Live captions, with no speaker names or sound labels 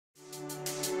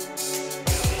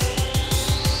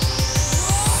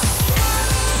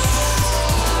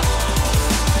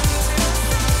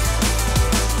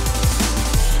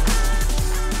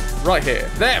right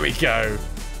here. There we go.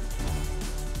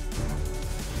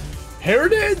 Here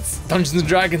it is! Dungeons &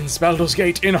 Dragons Baldur's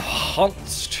Gate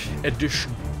Enhanced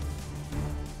Edition.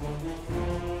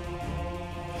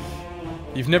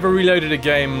 You've never reloaded a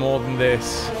game more than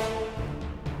this.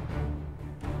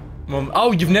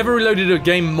 Oh, you've never reloaded a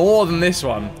game more than this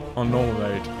one on normal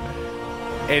mode.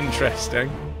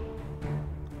 Interesting.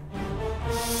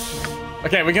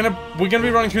 Okay, we're gonna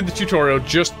be running through the tutorial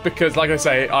just because, like I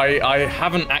say, I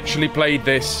haven't actually played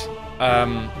this.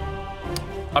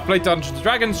 I've played Dungeons &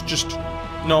 Dragons, just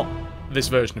not this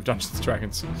version of Dungeons &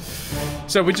 Dragons.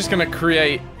 So we're just gonna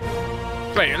create...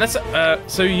 Wait, let's...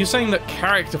 so you're saying that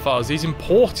character files, these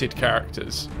imported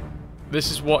characters,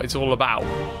 this is what it's all about.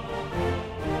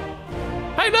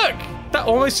 Hey, look! That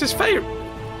almost is Faye.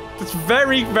 That's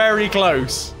very, very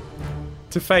close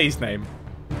to Faye's name.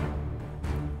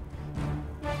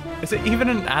 Is it even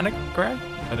an anagram?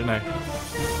 I don't know.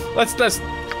 Let's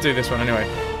do this one anyway.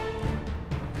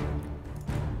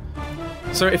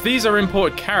 So if these are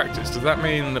imported characters, does that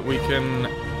mean that we can...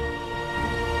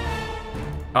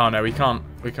 Oh no, we can't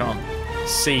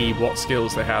see what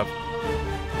skills they have.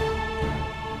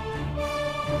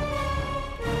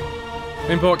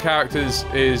 Import characters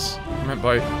is meant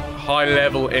by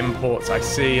high-level imports. I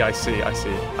see. Alright,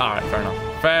 fair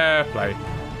enough. Fair play.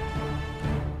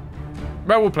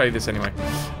 Well, we'll play this anyway.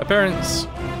 Appearance...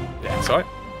 Yeah, it's alright.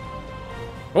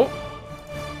 Oh!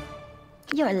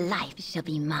 Your life shall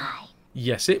be mine.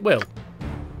 Yes, it will.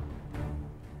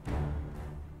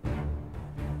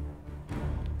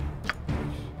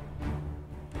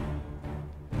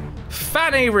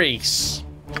 Fanny Reese.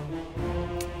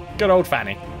 Good old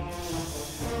Fanny.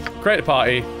 Create a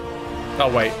party.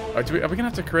 Oh, wait. Are we going to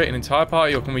have to create an entire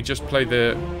party, or can we just play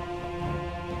the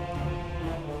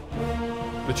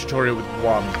tutorial with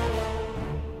one?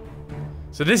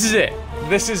 So this is it.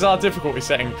 This is our difficulty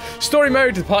setting. Story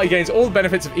mode, the party gains all the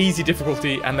benefits of easy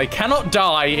difficulty, and they cannot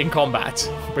die in combat,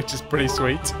 which is pretty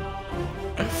sweet.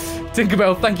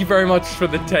 Tinkerbell, thank you very much for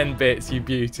the 10 bits, you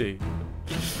beauty.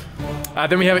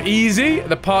 Then we have easy.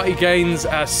 The party gains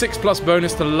 6+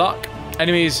 bonus to luck.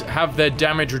 Enemies have their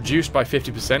damage reduced by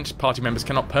 50%. Party members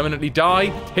cannot permanently die.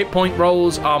 Hit point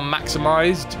rolls are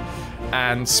maximized.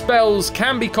 And spells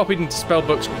can be copied into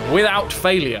spellbooks without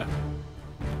failure.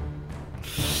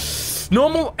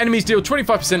 Normal, enemies deal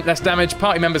 25% less damage.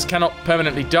 Party members cannot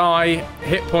permanently die.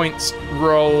 Hit point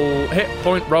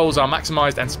rolls are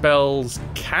maximized, and spells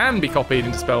can be copied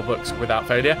into spellbooks without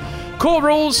failure. Core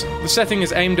rules, the setting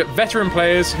is aimed at veteran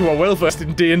players who are well versed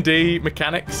in D&D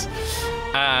mechanics.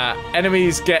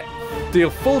 Enemies deal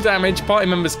full damage, party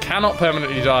members cannot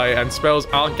permanently die, and spells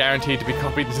aren't guaranteed to be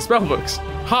copied into spellbooks.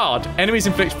 Hard, enemies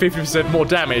inflict 50% more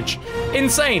damage.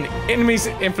 Insane, enemies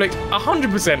inflict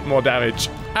 100% more damage.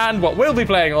 And what we'll be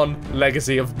playing on,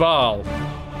 Legacy of Baal.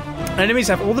 Enemies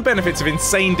have all the benefits of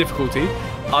insane difficulty,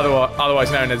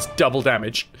 otherwise known as double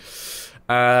damage,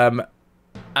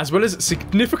 as well as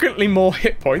significantly more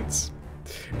hit points,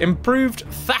 improved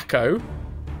Thaco,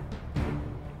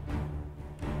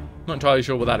 not entirely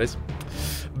sure what that is,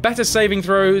 better saving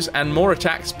throws, and more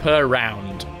attacks per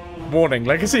round. Warning,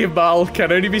 Legacy of Baal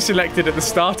can only be selected at the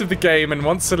start of the game, and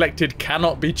once selected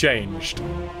cannot be changed.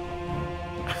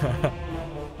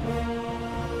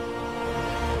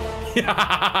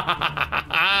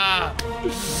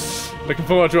 Looking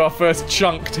forward to our first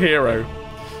chunked hero.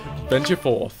 Venture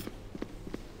forth.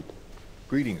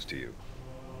 Greetings to you.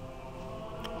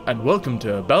 And welcome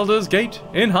to Baldur's Gate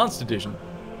Enhanced Edition.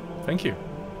 Thank you.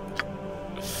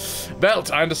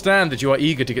 Belt, I understand that you are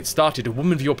eager to get started. A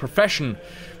woman of your profession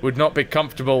would not be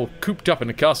comfortable cooped up in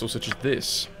a castle such as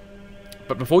this.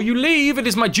 But before you leave, it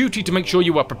is my duty to make sure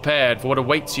you are prepared for what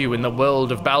awaits you in the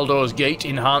world of Baldur's Gate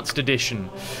Enhanced Edition.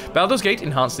 Baldur's Gate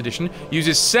Enhanced Edition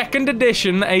uses 2nd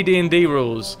edition AD&D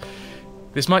rules.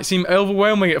 This might seem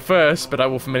overwhelming at first, but I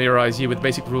will familiarize you with the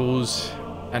basic rules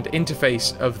and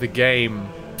interface of the game.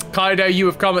 Kaido, you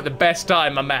have come at the best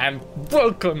time, my man.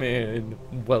 Welcome in.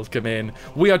 Welcome in.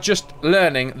 We are just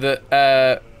learning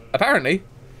that, apparently,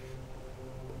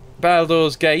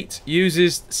 Baldur's Gate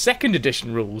uses 2nd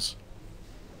edition rules.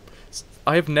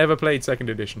 I have never played 2nd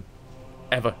edition.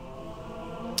 Ever.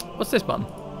 What's this button?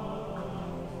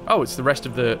 Oh, it's the rest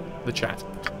of the chat.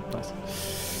 Nice.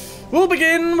 We'll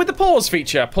begin with the pause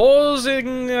feature.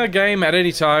 Pausing a game at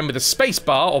any time with a space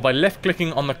bar or by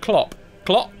left-clicking on the clock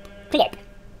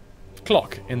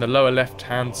in the lower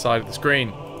left-hand side of the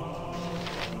screen.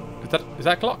 Is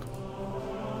that clock?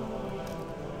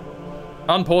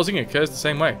 Unpausing occurs the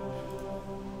same way.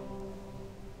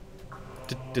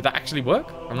 Did that actually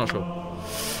work? I'm not sure.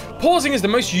 Pausing is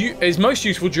most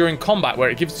useful during combat, where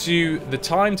it gives you the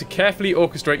time to carefully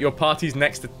orchestrate your party's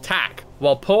next attack.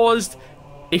 While paused,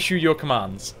 issue your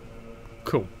commands.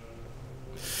 Cool.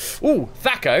 Ooh,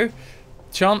 Thaco.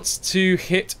 Chance to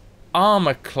hit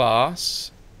armor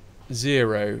class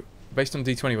 0. Based on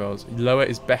D20 rolls. Lower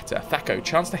is better. Thaco.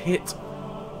 Chance to hit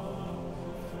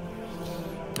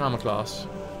armor class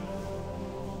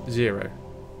 0.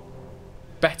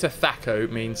 Better Thaco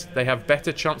means they have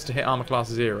better chance to hit armor class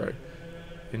 0.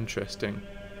 Interesting.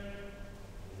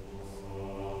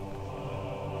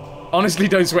 Honestly,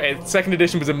 don't sweat it. Second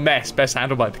edition was a mess. Best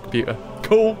handled by the computer.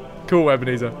 Cool. Cool,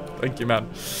 Ebenezer. Thank you, man.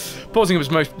 Pausing was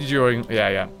most during...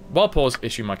 Yeah. While pause,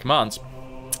 issue my commands.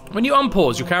 When you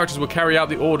unpause, your characters will carry out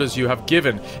the orders you have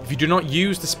given. If you do not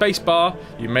use the spacebar,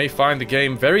 you may find the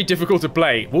game very difficult to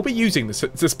play. We'll be using the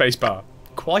spacebar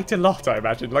quite a lot, I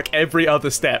imagine. Like, every other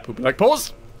step. We'll be like,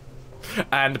 pause!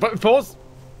 And pause!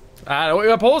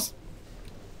 And pause!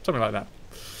 Something like that.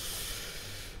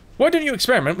 Why don't you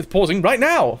experiment with pausing right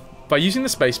now? By using the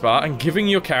spacebar and giving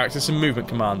your character some movement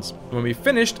commands. When we've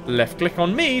finished, left-click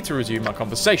on me to resume our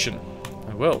conversation.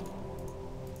 I will.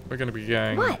 We're going to be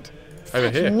going... What? Over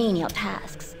Such here. menial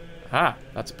tasks. Ah,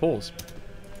 that's a pause.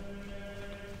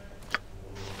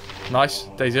 Nice.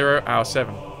 Day 0, hour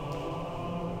 7.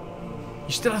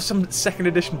 You still have some second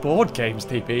edition board games,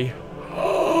 TP.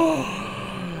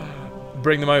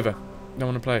 Bring them over. I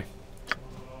want to play.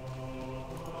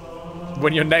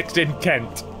 When you're next in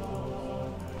Kent.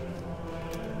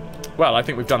 Well, I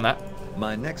think we've done that.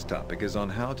 My next topic is on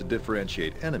how to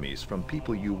differentiate enemies from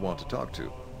people you want to talk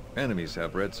to. Enemies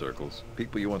have red circles.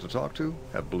 People you want to talk to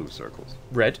have blue circles.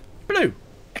 Red, blue.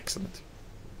 Excellent.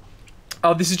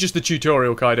 Oh, this is just the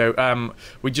tutorial, Kaido.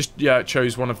 We just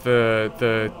chose one of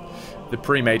the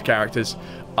pre-made characters.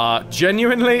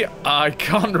 Genuinely, I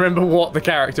can't remember what the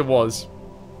character was.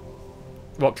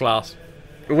 What class?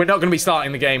 We're not going to be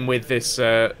starting the game with this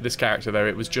this character though.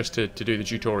 It was just to do the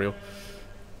tutorial.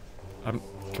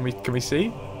 Can we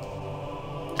see?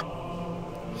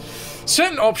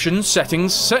 Certain option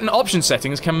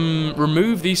settings can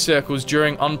remove these circles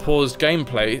during unpaused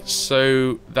gameplay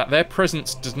so that their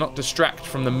presence does not distract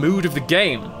from the mood of the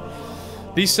game.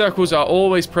 These circles are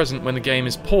always present when the game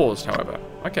is paused, however.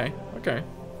 Okay.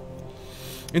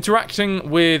 Interacting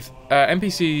with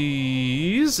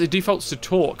NPCs, it defaults to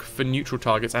talk for neutral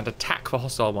targets and attack for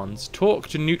hostile ones. Talk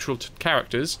to neutral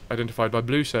characters, identified by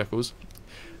blue circles,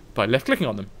 by left-clicking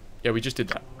on them. Yeah, we just did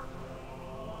that.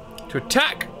 To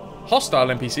attack hostile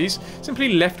NPCs,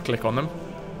 simply left-click on them.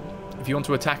 If you want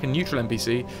to attack a neutral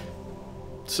NPC,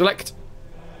 select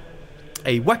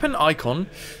a weapon icon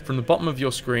from the bottom of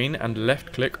your screen and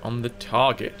left-click on the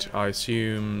target. I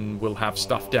assume we'll have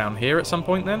stuff down here at some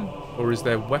point then? Or is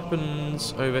there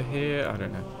weapons over here? I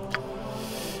don't know.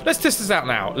 Let's test this out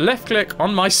now. Left-click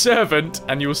on my servant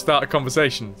and you will start a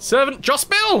conversation. Servant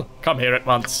Jospiel! Come here at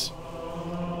once.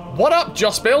 What up,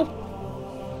 Jospiel?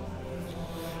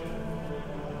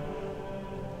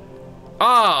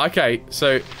 Ah, okay.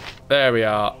 So, there we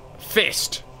are.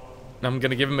 Fist. I'm going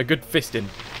to give him a good fisting.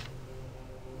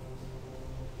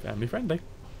 Family friendly.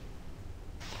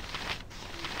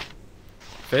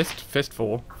 Fist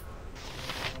 4.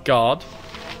 Guard.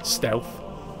 Stealth.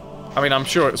 I mean, I'm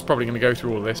sure it's probably going to go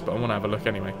through all this, but I want to have a look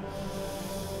anyway.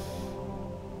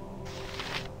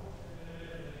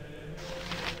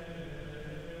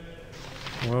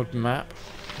 World map.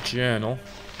 Journal.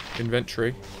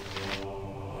 Inventory.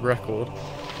 Record.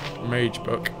 Mage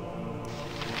book.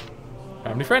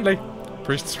 Family friendly.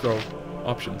 Priest scroll.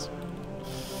 Options.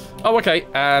 Oh, okay,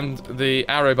 and the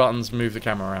arrow buttons move the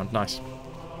camera around. Nice.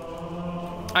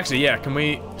 Actually, yeah, can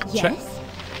we check?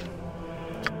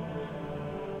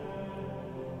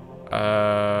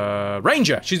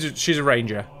 Ranger! She's a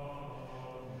ranger.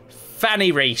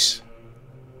 Fanny Reese.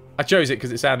 I chose it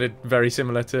because it sounded very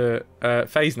similar to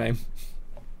Faye's name.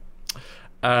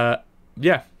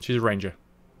 Yeah, she's a ranger.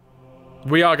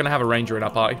 We are going to have a ranger in our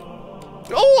party.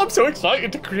 Oh, I'm so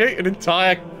excited to create an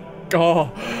entire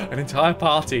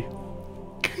party.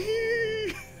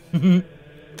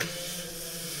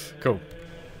 Cool.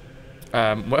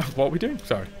 What are we doing?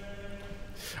 Sorry.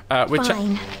 We're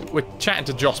chatting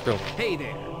to Jospiel. Hey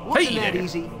there. Wasn't that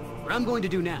easy? What I'm going to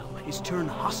do now is turn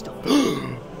hostile.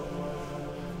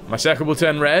 My circle will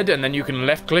turn red, and then you can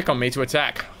left-click on me to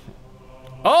attack.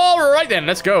 All right then,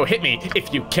 let's go. Hit me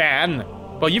if you can.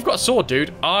 Well, you've got a sword,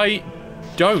 dude. I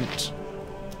don't.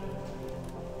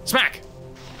 Smack.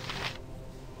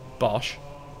 Bosh.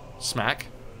 Smack.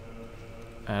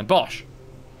 And bosh.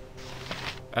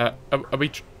 Are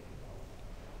we...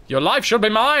 Your life should be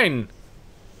mine!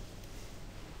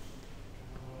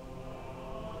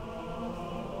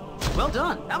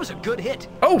 done. That was a good hit.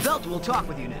 Oh, Belt will talk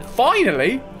with you now.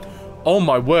 Finally! Oh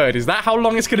my word, is that how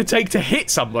long it's going to take to hit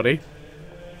somebody?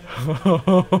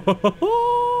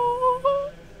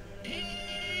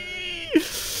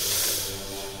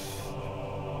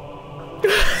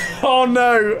 Oh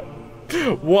no!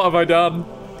 What have I done?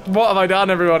 What have I done,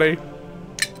 everybody?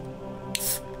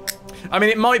 I mean,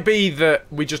 it might be that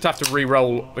we just have to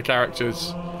re-roll the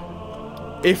characters.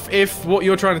 If what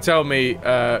you're trying to tell me,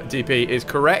 DP, is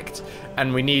correct,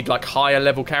 and we need like higher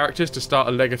level characters to start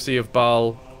a Legacy of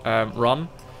Baal run,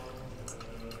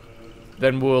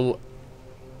 then we'll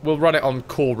run it on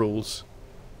core rules.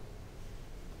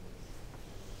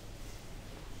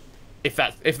 If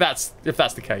that's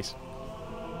the case.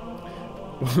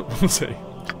 We'll see.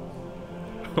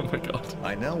 Oh my god.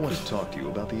 I now want to talk to you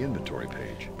about the inventory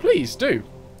page. Please do.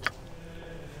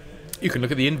 You can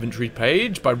look at the inventory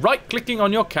page by right-clicking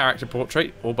on your character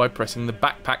portrait or by pressing the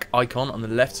backpack icon on the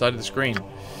left side of the screen.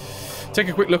 Take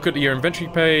a quick look at your inventory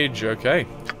page. Okay,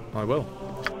 I will.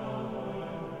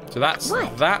 So that's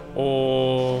that,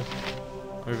 or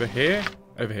over here?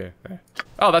 Over here. There.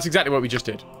 Oh, that's exactly what we just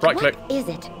did. Right-click. What is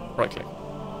it? Right-click.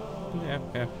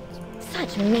 Yeah.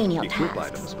 Such menial Equip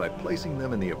tasks. items by placing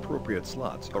them in the appropriate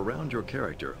slots around your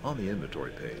character on the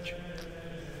inventory page.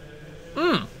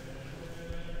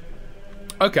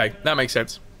 Okay, that makes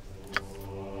sense.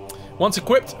 Once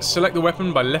equipped, select the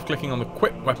weapon by left-clicking on the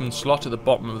Equip Weapon slot at the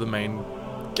bottom of the main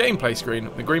gameplay screen.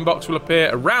 The green box will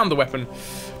appear around the weapon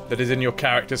that is in your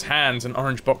character's hands. An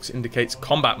orange box indicates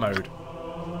combat mode.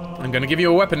 I'm going to give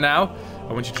you a weapon now.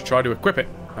 I want you to try to equip it.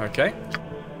 Okay.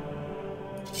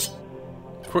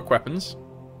 Quick weapons.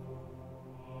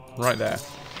 Right there.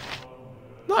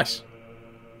 Nice.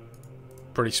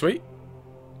 Pretty sweet.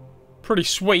 Pretty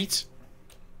sweet.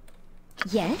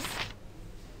 Yes?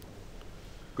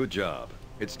 Good job.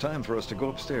 It's time for us to go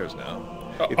upstairs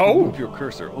now. If you oh! move your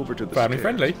cursor over to the Family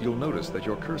stairs, friendly. you'll notice that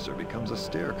your cursor becomes a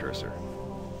stair cursor.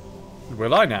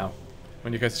 Will I now?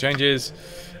 When your cursor changes,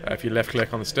 if you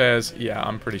left-click on the stairs, yeah,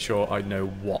 I'm pretty sure I know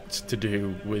what to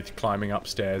do with climbing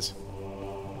upstairs.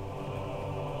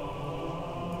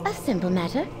 A simple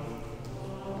matter.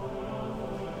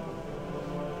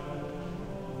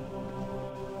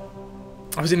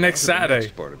 I was in next The Saturday.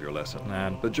 next part of your lesson,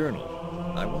 Man. the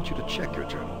journal. I want you to check your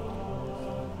journal.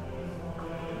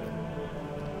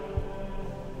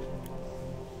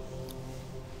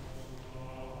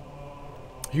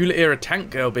 Hewlett Era Tank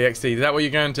Girl BXT. Is that what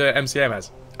you're going to MCM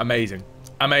as? Amazing.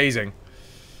 Amazing.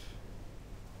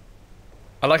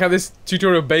 I like how this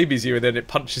tutorial babies you and then it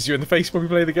punches you in the face when we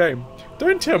play the game.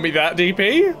 Don't tell me that,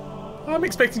 DP. I'm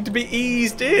expecting to be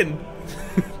eased in.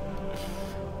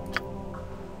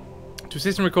 To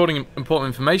assist in recording important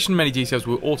information, many details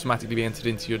will automatically be entered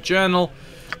into your journal.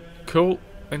 Cool.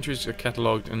 Entries are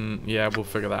catalogued, and yeah, we'll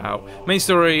figure that out. Main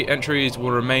story entries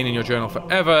will remain in your journal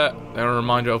forever. They're a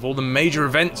reminder of all the major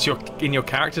events in your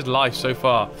character's life so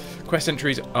far. Quest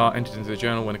entries are entered into the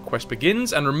journal when a quest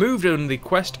begins and removed when the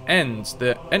quest ends.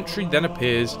 The entry then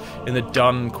appears in the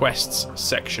Done Quests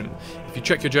section. If you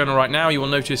check your journal right now, you will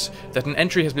notice that an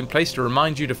entry has been placed to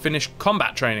remind you to finish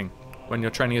combat training. When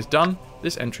your training is done,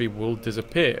 this entry will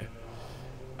disappear.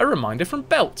 A reminder from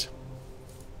Belt.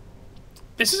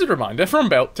 This is a reminder from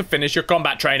Belt to finish your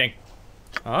combat training.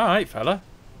 Alright, fella.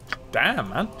 Damn,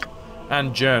 man.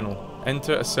 And journal.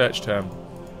 Enter a search term.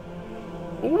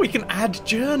 Oh, we can add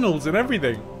journals and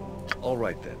everything. All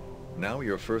right then. Now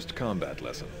your first combat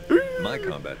lesson. My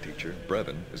combat teacher,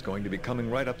 Brevin, is going to be coming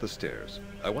right up the stairs.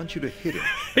 I want you to hit him.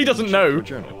 He doesn't Check know. your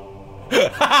journal.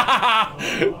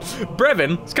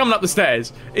 Brevin is coming up the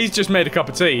stairs. He's just made a cup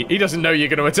of tea. He doesn't know you're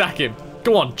going to attack him.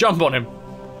 Go on, jump on him.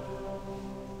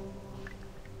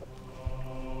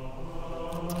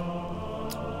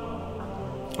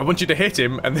 I want you to hit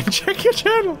him and then check your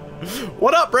journal.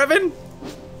 What up, Brevin?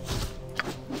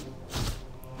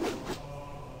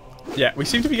 Yeah, we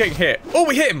seem to be getting hit. Oh,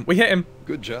 we hit him. We hit him.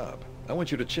 Good job. I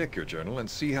want you to check your journal and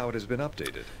see how it has been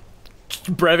updated.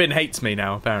 Brevin hates me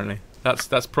now, apparently.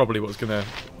 That's probably what's going to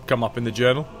come up in the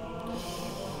journal.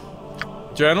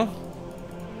 Journal.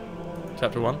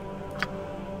 Chapter 1.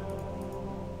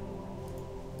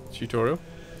 Tutorial.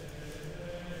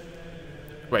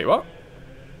 Wait, what?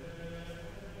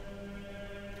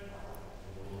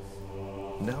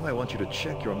 Now I want you to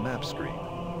check your map screen.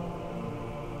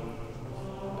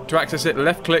 To access it,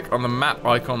 left-click on the map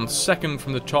icon second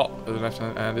from the top of the left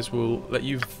hand, and this will let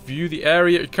you view the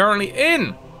area you're currently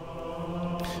in.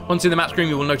 Once in the map screen,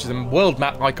 you will notice a world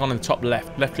map icon in the top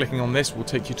left. Left-clicking on this will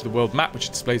take you to the world map, which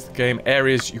displays the game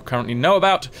areas you currently know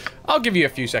about. I'll give you a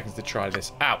few seconds to try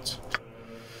this out.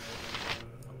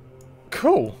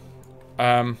 Cool.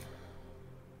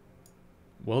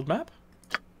 World map?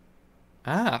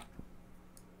 Ah.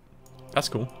 That's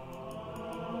cool.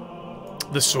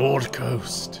 The Sword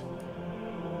Coast.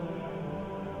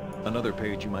 Another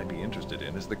page you might be interested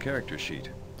in is the character sheet.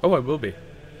 Oh, I will be.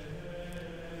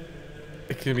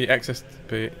 It can be accessed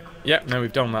by... Yep, no,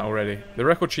 we've done that already. The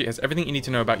record sheet has everything you need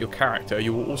to know about your character.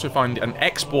 You will also find an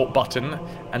export button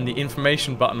and the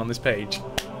information button on this page.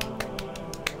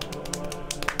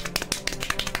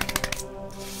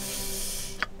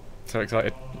 So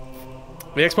excited.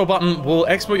 The export button will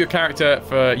export your character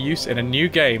for use in a new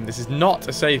game. This is not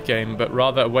a save game, but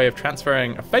rather a way of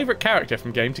transferring a favourite character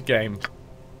from game to game.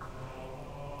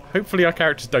 Hopefully our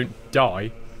characters don't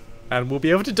die, and we'll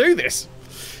be able to do this.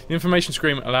 The information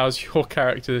screen allows your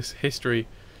character's history...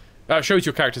 shows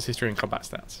your character's history and combat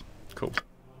stats. Cool.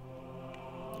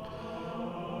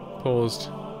 Paused.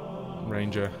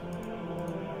 Ranger.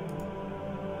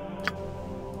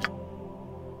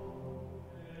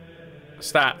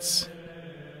 Stats.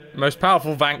 Most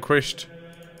powerful vanquished.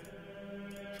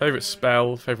 Favorite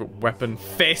spell. Favorite weapon.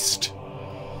 Fist.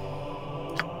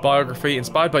 Biography.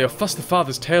 Inspired by your foster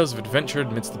father's tales of adventure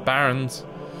amidst the barrens,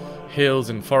 hills,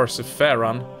 and forests of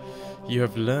Faerun, you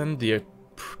have learned to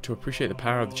appreciate the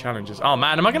power of the challenges. Oh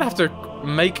man, am I going to have to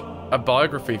make a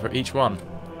biography for each one?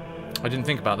 I didn't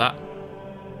think about that.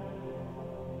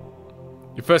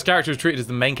 Your first character is treated as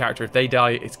the main character. If they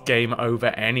die, it's game over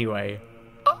anyway.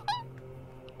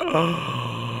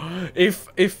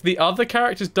 If the other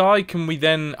characters die, can we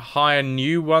then hire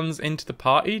new ones into the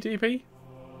party, DP?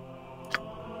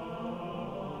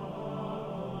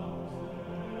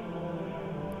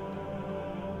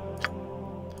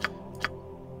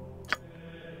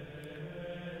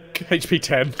 HP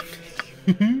 10.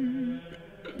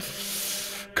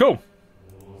 Cool.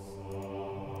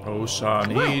 Oh,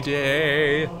 sunny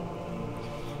day.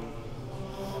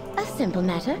 A simple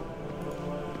matter.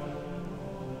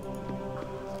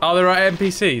 Oh, there are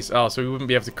NPCs. Oh, so we wouldn't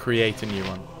be able to create a new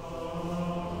one.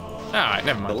 Alright,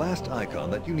 never mind. The last icon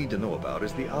that you need to know about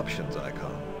is the options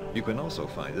icon. You can also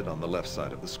find it on the left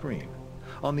side of the screen.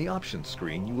 On the options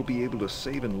screen, you will be able to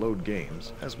save and load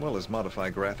games, as well as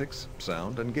modify graphics,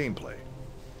 sound, and gameplay.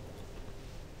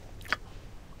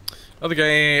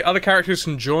 Other characters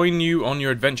can join you on your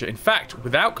adventure. In fact,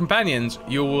 without companions,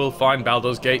 you will find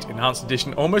Baldur's Gate Enhanced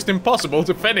Edition almost impossible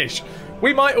to finish.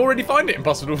 We might already find it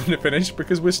impossible to finish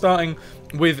because we're starting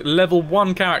with level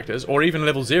 1 characters, or even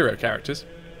level 0 characters.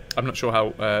 I'm not sure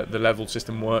how the level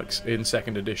system works in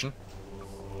 2nd edition.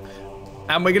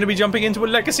 And we're going to be jumping into a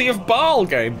Legacy of Baal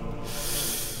game.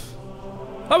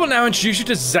 I will now introduce you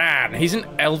to Zan. He's an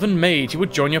elven mage who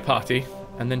would join your party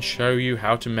and then show you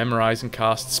how to memorize and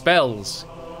cast spells.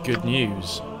 Good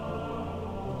news.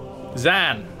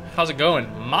 Zan, how's it going,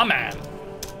 my man?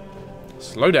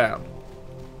 Slow down.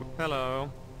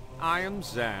 Hello. I am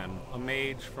Zan, a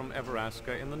mage from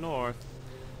Everaska in the north.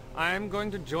 I am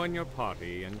going to join your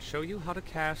party and show you how to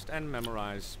cast and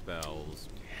memorize spells.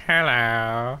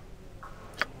 Hello.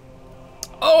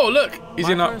 Oh, look! He's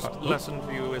in our... My first lesson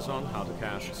for you is on how to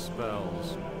cast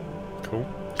spells. Cool.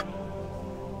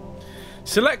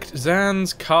 Select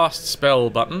Zan's Cast Spell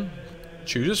button,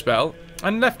 choose a spell,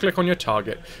 and left-click on your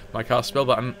target. My Cast Spell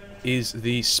button is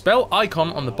the spell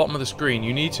icon on the bottom of the screen.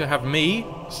 You need to have me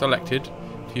selected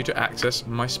for you to access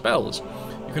my spells.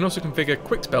 You can also configure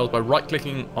quick spells by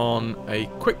right-clicking on a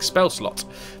quick spell slot.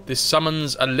 This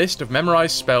summons a list of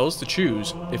memorized spells to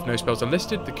choose. If no spells are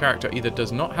listed, the character either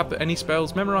does not have any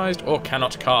spells memorized or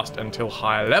cannot cast until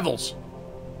higher levels.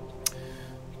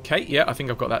 Okay, yeah, I think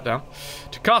I've got that down.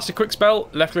 To cast a quick spell,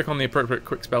 left-click on the appropriate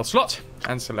quick spell slot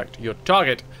and select your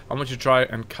target. I want you to try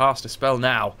and cast a spell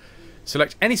now.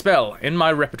 Select any spell in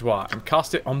my repertoire and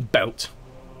cast it on Belt.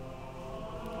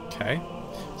 Okay,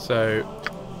 so...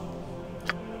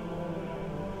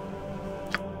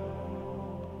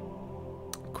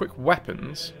 quick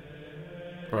weapons.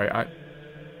 Right,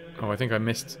 I think I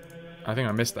missed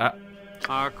that.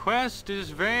 Our quest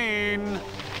is vain.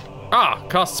 Ah,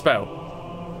 cast spell.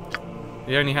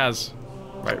 He only has...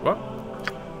 Wait, what?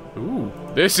 Ooh,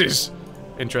 this is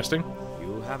interesting.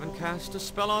 You haven't cast a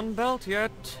spell on Belt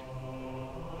yet.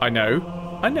 I know.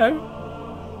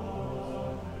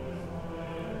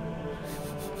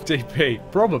 DP,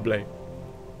 probably.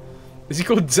 Is he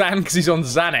called Zan because he's on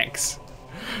Xanax?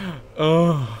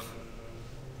 Oh,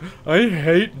 I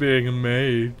hate being a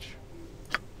mage.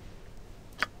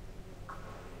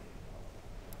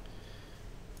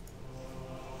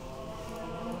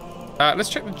 Let's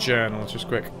check the journals just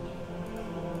quick.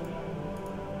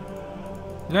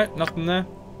 No, nothing there.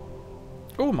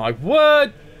 Oh my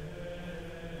word!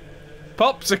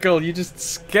 Popsicle, you just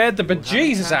scared the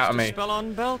bejesus out of me. Spell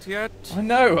on belt yet? I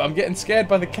know, I'm getting scared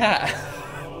by the cat.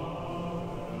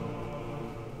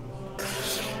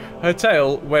 Her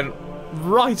tail went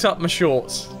right up my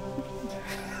shorts.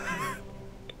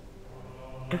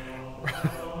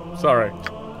 Sorry.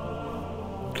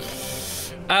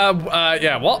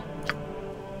 Yeah, what?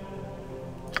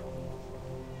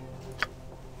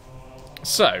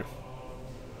 So.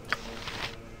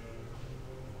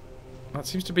 That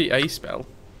seems to be a spell.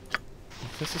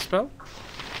 Is this a spell?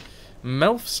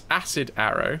 Melf's Acid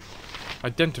Arrow.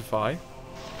 Identify.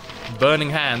 Burning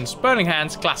Hands. Burning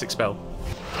Hands, classic spell.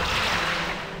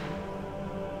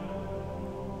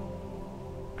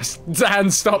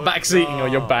 Dan, stop backseating or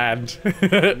you're banned.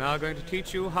 I'm now going to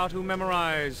teach you how to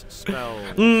memorize spells.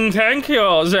 Thank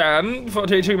you, Zan, for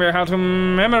teaching me how to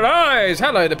memorize.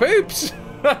 Hello, the poops.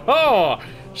 Oh,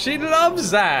 she loves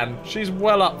Zan. She's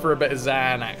well up for a bit of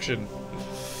Zan action.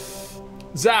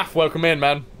 Zaf, welcome in,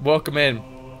 man. Welcome in.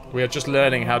 We are just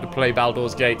learning how to play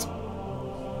Baldur's Gate.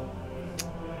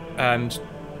 And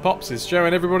Pops is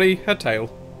showing everybody her tail.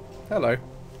 Hello.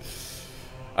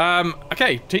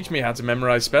 Okay, teach me how to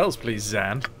memorize spells, please,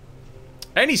 Zan.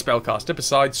 Any spellcaster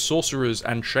besides sorcerers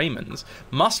and shamans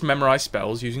must memorize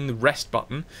spells using the rest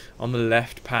button on the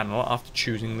left panel after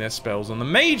choosing their spells on the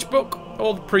mage book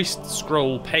or the priest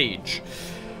scroll page.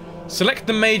 Select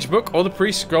the mage book or the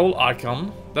priest scroll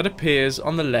icon that appears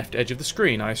on the left edge of the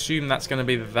screen. I assume that's going to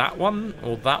be that one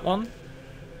or that one.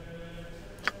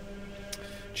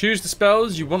 Choose the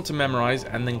spells you want to memorize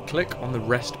and then click on the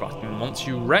rest button. Once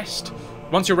your rest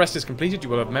is completed, you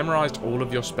will have memorized all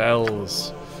of your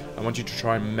spells. I want you to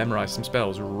try and memorize some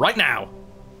spells right now.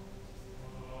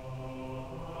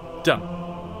 Done.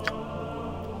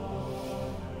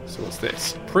 So what's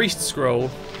this? Priest scroll,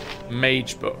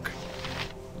 mage book,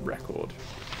 record.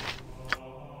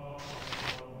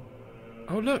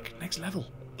 Oh look, next level.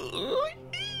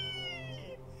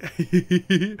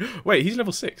 Wait, he's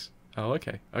level 6. Oh,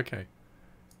 okay, okay.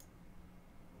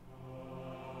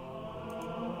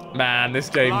 Man, this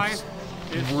game's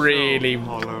really...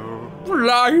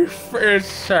 Life is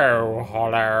so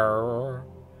hollow.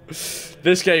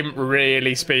 This game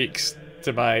really speaks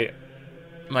to my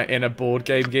inner board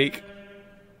game geek.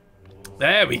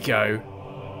 There we go.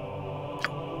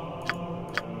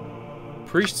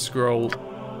 Priest scroll.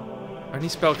 Any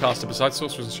spellcaster besides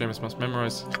sorcerers and shamans must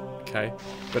memorize. Okay,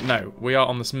 but no, we are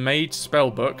on this mage spell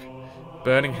book.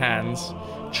 Burning Hands,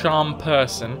 Charm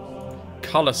Person,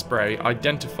 Color Spray,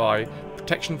 Identify,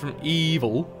 Protection from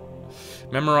Evil,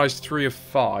 memorized 3 of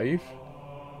 5.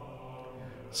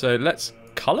 So let's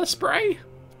Color Spray?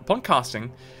 Upon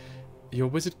casting, your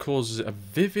wizard causes a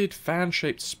vivid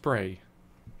fan-shaped spray.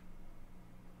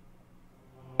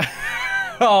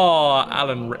 Oh,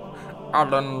 Alan Rickman.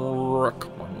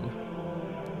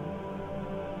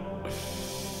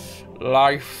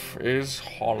 Life is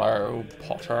hollow,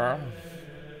 Potter.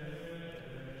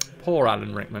 Poor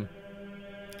Alan Rickman.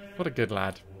 What a good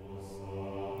lad.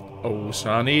 Oh,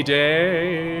 sunny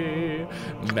day.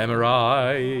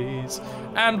 Memorize.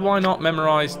 And why not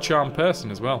memorize Charm Person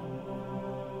as well?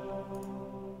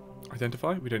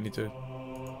 Identify? We don't need to.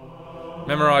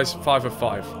 Memorize 5 of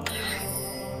 5.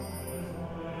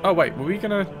 Oh, wait. Were we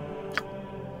going to...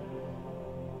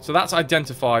 So that's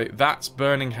Identify. That's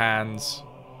Burning Hands.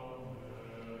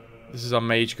 This is our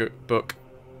mage book.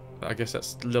 I guess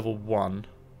that's level 1.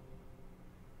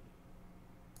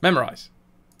 Memorize.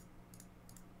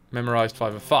 Memorized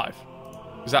 5 of 5.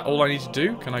 Is that all I need to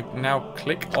do? Can I now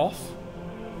click off?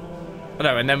 Oh,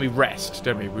 no, and then we rest,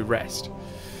 don't we? We rest.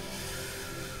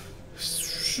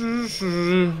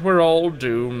 We're all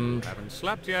doomed. Haven't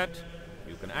slept yet?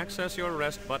 You can access your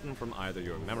rest button from either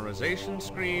your memorization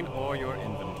screen or your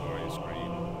inventory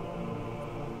screen.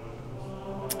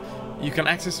 You can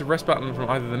access the rest button from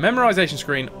either the memorization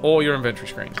screen or your inventory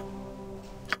screen.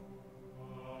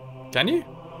 Can you?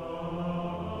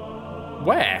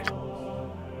 Where?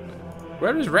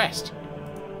 Where is rest?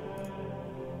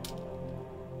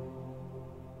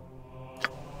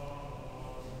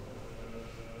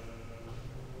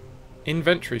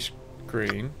 Inventory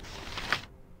screen.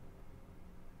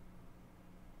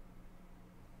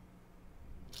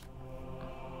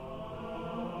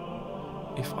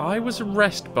 If I was a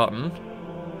rest button,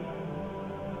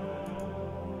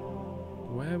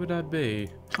 where would I be?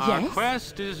 Our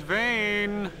quest is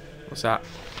vain. What's that?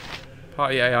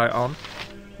 Party AI on.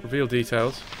 Reveal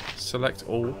details. Select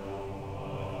all.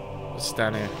 What's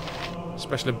down here?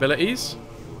 Special abilities.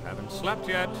 You haven't slept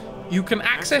yet. You can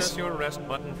access your rest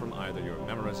button from either your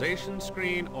memorization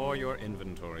screen or your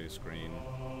inventory screen.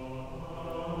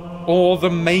 Or the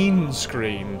main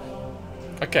screen.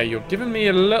 Okay, you're giving me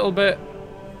a little bit...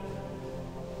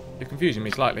 You're confusing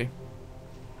me slightly.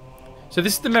 So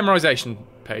this is the memorization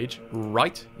page,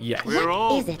 right? Yes. What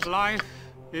all... is it? Life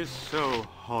is so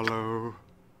hollow.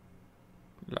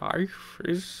 Life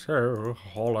is so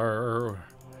hollow.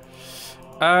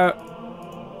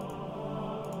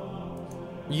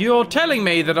 You're telling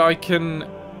me that I can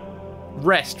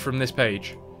rest from this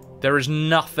page. There is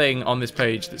nothing on this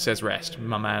page that says rest,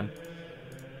 my man.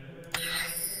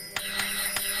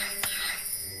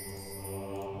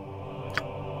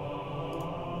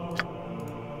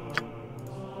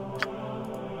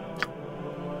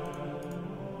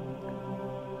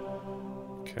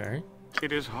 Okay.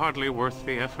 It is hardly worth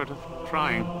the effort of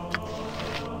trying.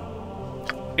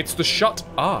 It's the shut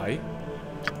eye.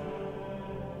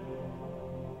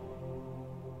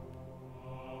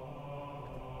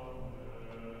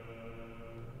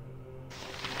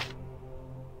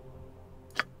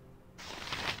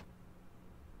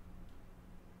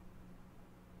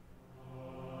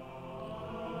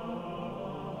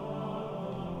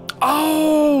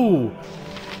 Oh!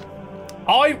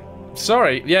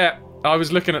 Sorry, yeah, I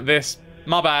was looking at this.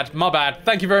 My bad, my bad.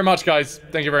 Thank you very much, guys.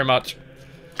 Thank you very much.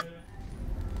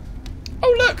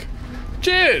 Oh, look!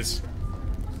 Cheers!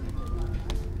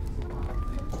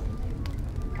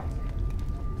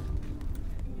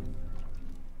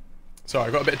 Sorry,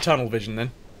 I got a bit of tunnel vision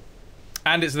then.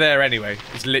 And it's there anyway.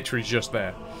 It's literally just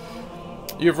there.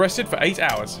 You've rested for 8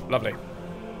 hours. Lovely.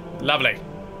 Lovely.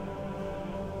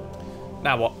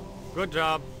 Now what? Good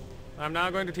job. I'm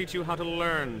now going to teach you how to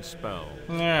learn spells.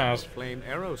 Yes. Flame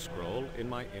arrow scroll in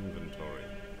my inventory.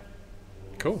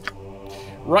 Cool.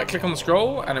 Right-click on the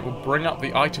scroll, and it will bring up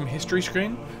the item history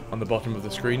screen. On the bottom of the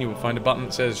screen, you will find a button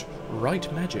that says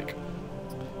Write Magic.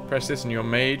 Press this, and your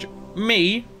mage,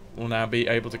 me, will now be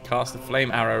able to cast the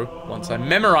flame arrow once I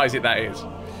memorize it, that is.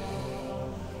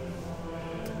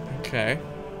 Okay.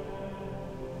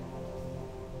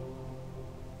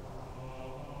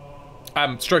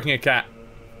 I'm stroking a cat.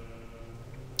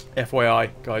 FYI,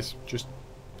 guys, just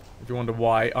if you wonder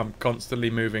why I'm constantly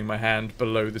moving my hand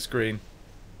below the screen.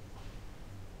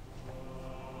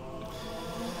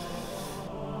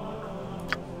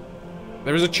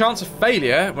 There is a chance of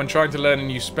failure when trying to learn a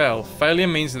new spell. Failure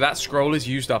means that that scroll is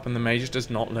used up and the mage does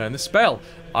not learn the spell.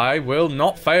 I will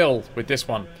not fail with this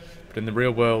one. But in the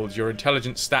real world, your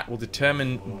intelligence stat will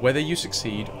determine whether you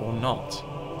succeed or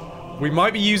not. We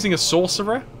might be using a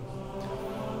sorcerer,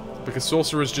 because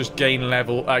sorcerers just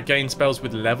gain spells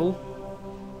with level.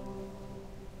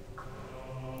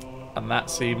 And that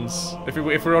seems...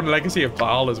 If we're on Legacy of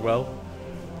Baal as well.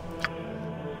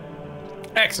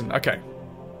 Excellent, okay.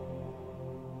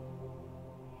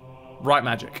 Right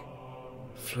magic.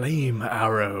 Flame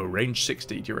arrow, range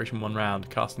 60, duration 1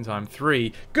 round, casting time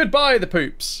 3. Goodbye, the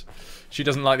poops! She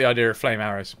doesn't like the idea of flame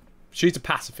arrows. She's a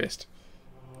pacifist.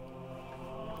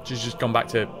 She's just gone back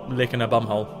to licking her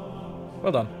bumhole.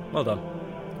 Well done, well done.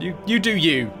 You do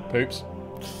you, poops.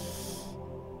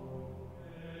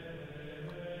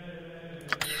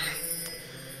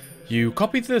 You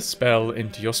copied the spell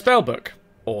into your spellbook.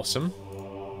 Awesome.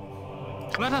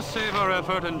 Let us save our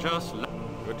effort and just...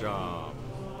 Good job.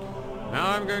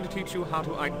 Now I'm going to teach you how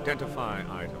to identify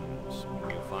items. When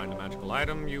you find a magical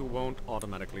item, you won't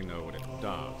automatically know what it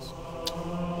does.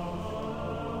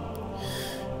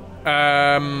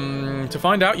 To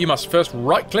find out, you must first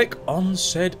right-click on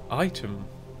said item.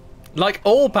 Like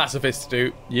all pacifists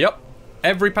do. Yep.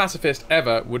 Every pacifist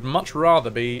ever would much rather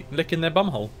be licking their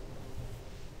bumhole.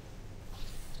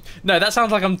 No, that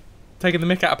sounds like I'm taking the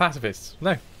mick out of pacifists.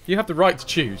 No, you have the right to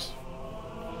choose.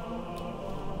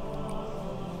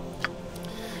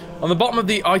 On the bottom of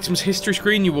the item's history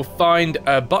screen, you will find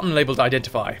a button labeled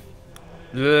Identify.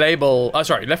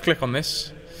 Left-click on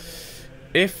this.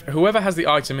 If whoever has the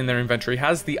item in their inventory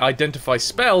has the Identify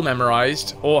spell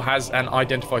memorized, or has an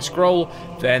Identify scroll,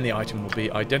 then the item will be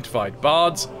identified.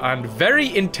 Bards and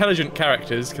very intelligent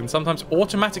characters can sometimes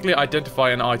automatically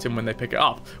identify an item when they pick it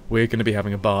up. We're going to be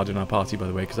having a bard in our party, by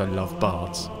the way, because I love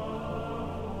bards.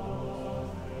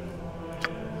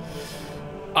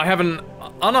 I have an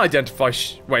unidentified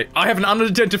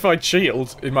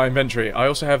shield in my inventory. I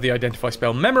also have the Identify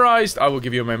spell memorized. I will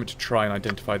give you a moment to try and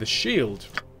identify the shield.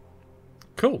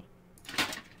 Cool.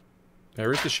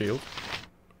 There is the shield.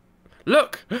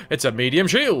 Look! It's a medium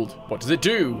shield! What does it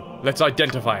do? Let's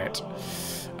identify it.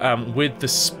 With the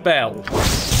spell.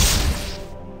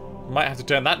 Might have to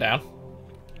turn that down.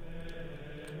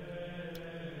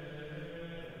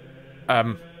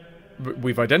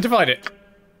 We've identified it.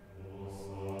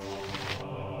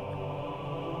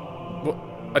 What?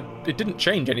 It didn't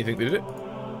change anything, did it?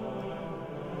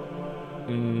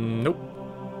 Nope.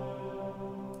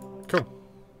 Cool.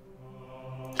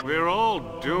 We're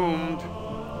all doomed.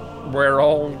 We're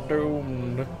all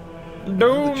doomed.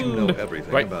 Now that you know Doomed!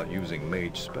 everything Right. about using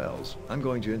mage spells, I'm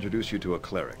going to introduce you to a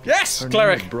cleric. Yes, Her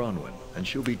cleric. name is Bronwyn, and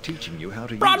she'll be teaching you how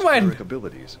to use Bronwyn! cleric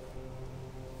abilities.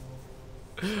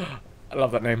 I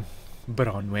love that name.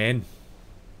 Bronwyn.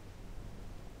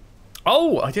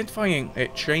 Oh, identifying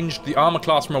it changed the armor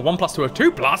class from a 1+ to a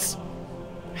 2+.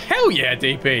 Hell yeah,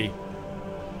 DP.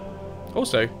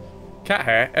 Also, cat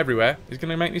hair everywhere is going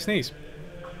to make me sneeze.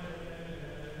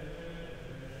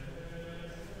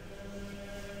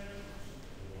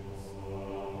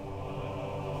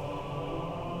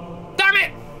 Damn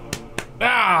it!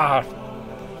 Ah!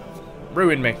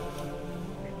 Ruined me.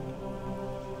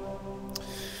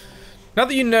 Now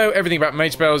that you know everything about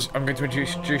mage spells, I'm going to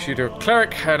introduce you to a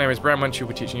cleric. Her name is Branwen. She'll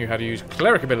be teaching you how to use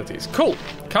cleric abilities. Cool.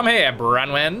 Come here,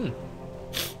 Branwen.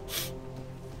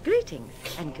 Greetings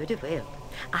and goodwill.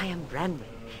 I am Branwen,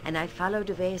 and I follow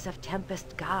the ways of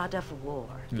Tempest, God of War.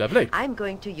 Lovely. I'm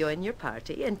going to join your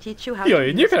party and teach you how Join to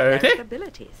your use party? cleric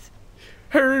abilities.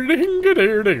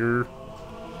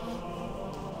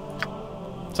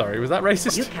 Sorry, was that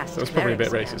racist? You cast That was probably a bit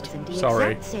cleric spells racist. in the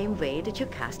Sorry. exact same way that you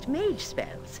cast mage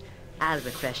spells. I'll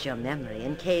refresh your memory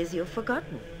in case you've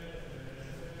forgotten.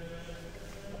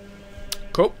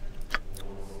 Cool.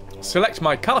 Select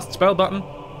my cast spell button,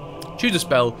 choose a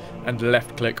spell, and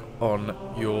left click on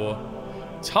your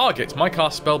target. My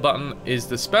cast spell button is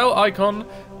the spell icon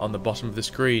on the bottom of the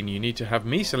screen. You need to have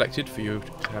me selected for you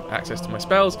to have access to my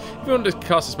spells. If you want to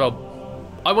cast a spell,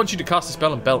 I want you to cast a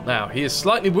spell on Belt now. He is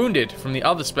slightly wounded from the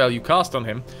other spell you cast on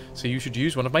him, so you should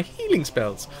use one of my healing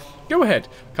spells. Go ahead,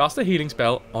 cast a healing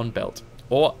spell on Belt,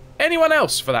 or anyone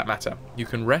else for that matter. You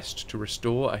can rest to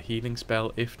restore a healing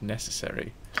spell if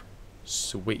necessary.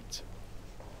 Sweet.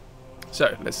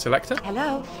 So, let's select her.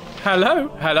 Hello? Hello,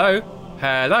 hello,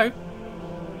 hello.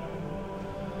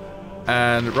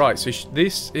 And right, so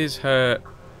this is her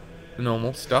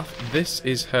normal stuff. This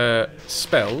is her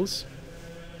spells.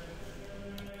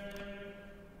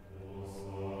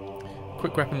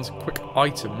 Quick weapons, quick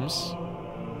items.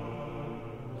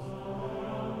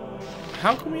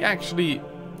 How can we actually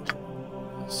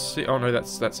see? Oh no,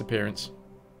 that's appearance.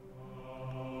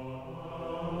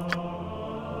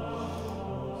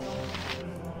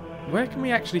 Where can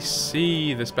we actually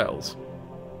see the spells?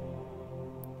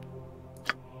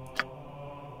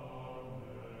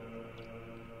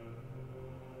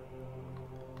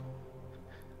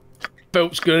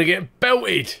 Belt's gonna get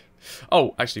belted.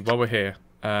 Oh, actually, while we're here,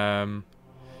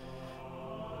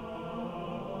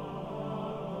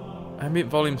 ambient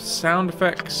volume, sound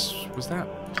effects. Was that?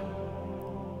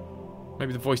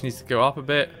 Maybe the voice needs to go up a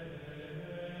bit.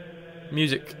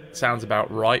 Music sounds about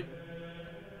right.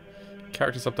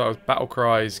 Character subtitles, battle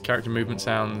cries, character movement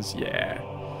sounds. Yeah,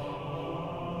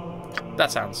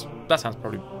 that sounds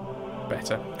probably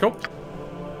better. Cool.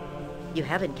 You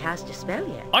haven't cast a spell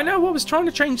yet. I know. I was trying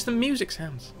to change the music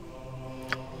sounds.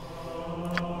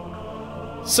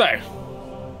 So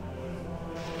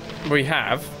we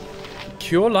have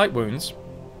Cure Light Wounds,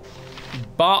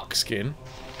 Bark Skin,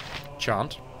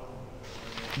 Chant,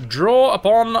 Draw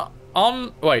upon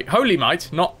Holy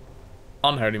Might, not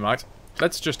Unholy Might.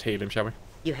 Let's just heal him, shall we?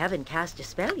 You haven't cast a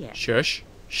spell yet. Shush,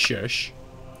 shush.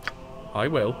 I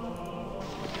will.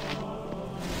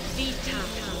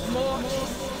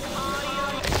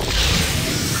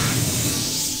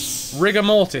 Rigor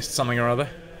Mortis, something or other.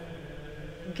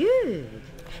 Good.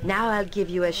 Now I'll give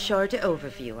you a short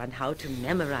overview on how to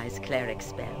memorize cleric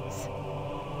spells.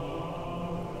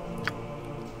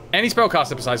 Any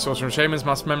spellcaster besides sorcerer and shamans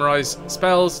must memorize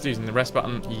spells using the rest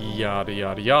button. Yada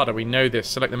yada yada. We know this.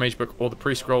 Select the mage book or the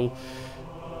pre-scroll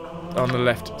on the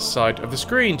left side of the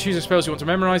screen. Choose the spells you want to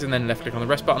memorize and then left click on the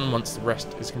rest button. Once the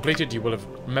rest is completed, you will have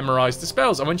memorized the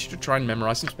spells. I want you to try and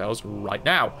memorize some spells right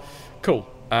now. Cool.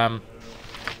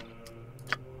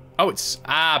 Oh, it's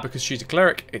because she's a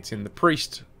cleric. It's in the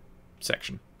priest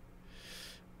section.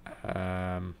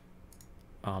 Armor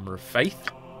of Faith.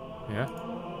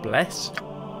 Yeah. Bless.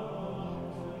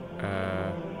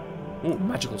 Oh,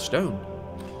 Magical Stone.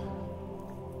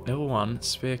 Level 1,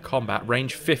 Sphere Combat,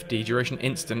 range 50, duration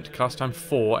instant, cast time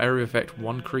 4, area effect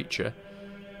 1 creature.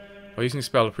 By using a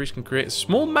spell, a priest can create a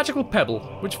small magical pebble,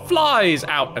 which flies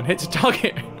out and hits a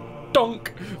target,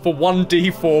 donk, for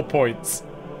 1d4 points.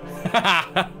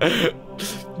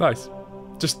 Nice.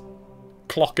 Just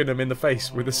clocking them in the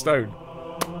face with a stone.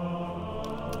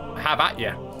 Have at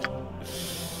ya.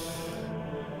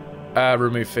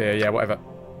 Remove fear, yeah, whatever.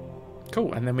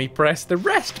 Cool, and then we press the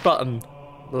rest button.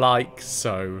 Like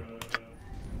so.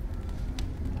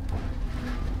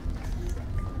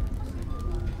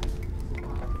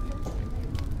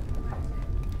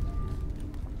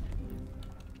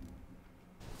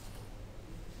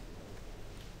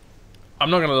 I'm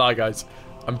not gonna lie, guys.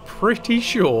 I'm pretty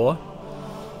sure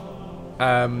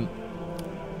that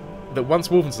once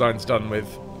Wolfenstein's done with,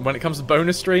 when it comes to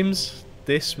bonus streams,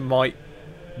 this might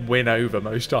win over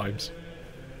most times.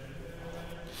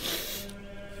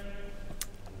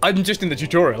 I'm just in the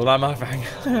tutorial and I'm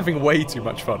having way too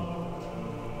much fun.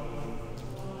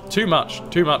 Too much,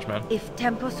 man. If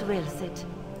Tempus wills it.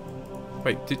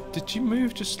 Wait, did you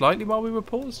move just slightly while we were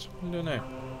paused? I don't know.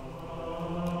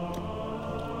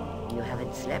 You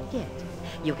haven't slept yet.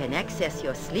 You can access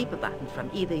your sleeper button from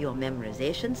either your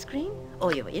memorization screen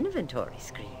or your inventory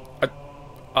screen.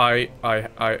 I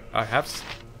have...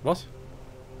 What?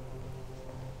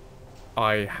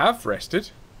 I have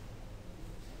rested.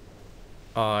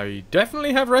 I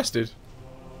definitely have rested.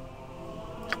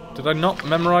 Did I not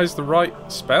memorize the right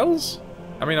spells?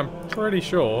 I mean, I'm pretty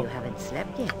sure. You haven't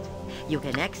slept yet. You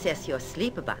can access your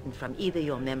sleeper button from either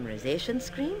your memorization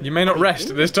screen. You may not rest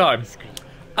at this time. Screen.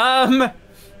 I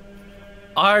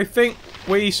think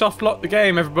we soft locked the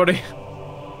game, everybody.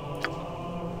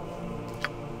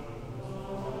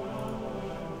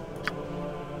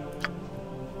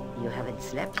 You haven't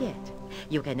slept yet.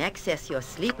 You can access your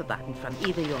sleeper button from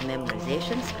either your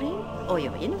memorization screen or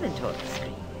your inventory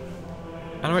screen.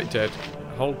 Animate dead.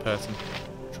 Hold person.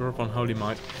 Draw upon holy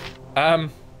might.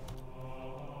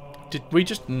 Did we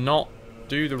just not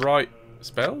do the right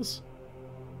spells?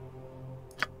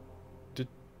 Did...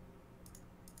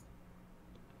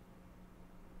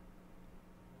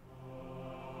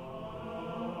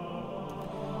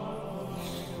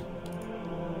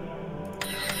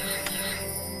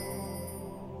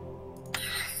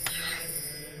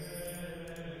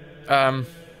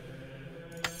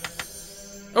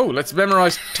 Oh, let's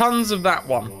memorize tons of that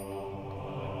one.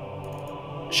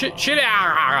 Shit.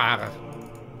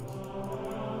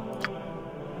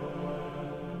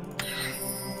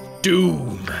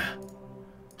 Doom.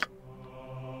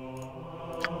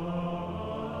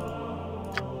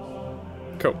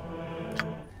 Cool.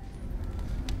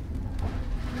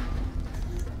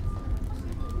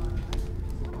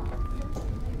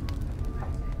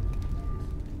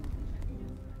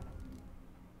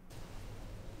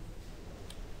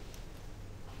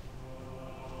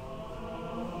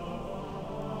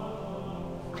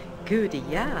 Good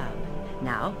job.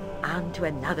 Now, on to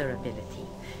another ability.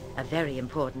 A very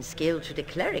important skill to the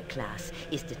cleric class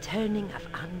is the turning of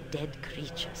undead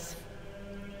creatures.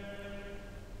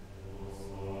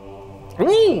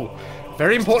 Ooh!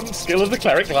 Very important skill of the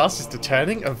cleric class is the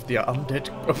turning of the undead...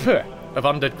 of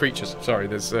undead creatures. Sorry,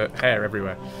 there's hair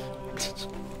everywhere.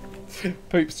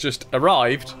 Poops just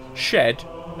arrived, shed,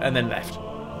 and then left.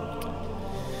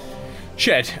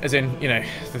 Shed, as in, you know,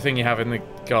 the thing you have in the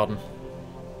garden.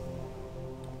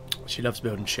 She loves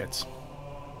building sheds.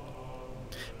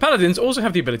 Paladins also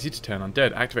have the ability to turn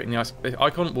undead. Activating the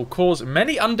icon will cause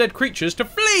many undead creatures to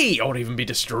flee or even be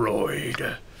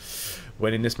destroyed.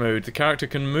 When in this mode, the character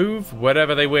can move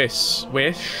wherever they wish.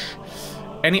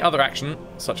 Any other action,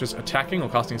 such as attacking or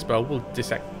casting a spell, will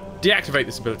deactivate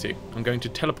this ability. I'm going to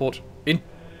teleport in...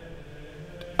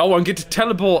 Oh, I'm going to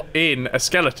teleport in a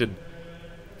skeleton.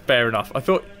 Fair enough. I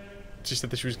thought she said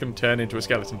that she was going to turn into a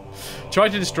skeleton. Try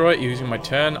to destroy it using my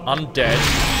turn undead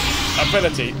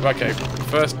ability. Okay,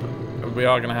 first we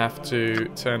are going to have to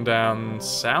turn down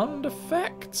sound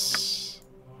effects.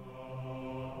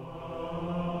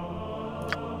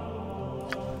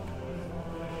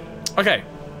 Okay.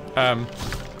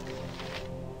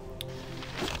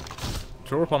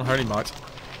 Draw upon holy might.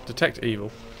 Detect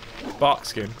evil. Bark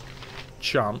skin.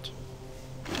 Chant.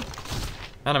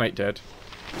 Animate dead.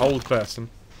 Hold person.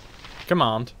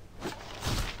 Command.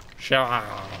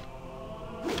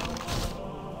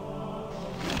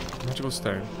 Magical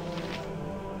stone.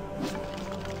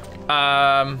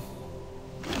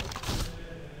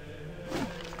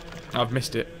 I've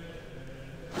missed it.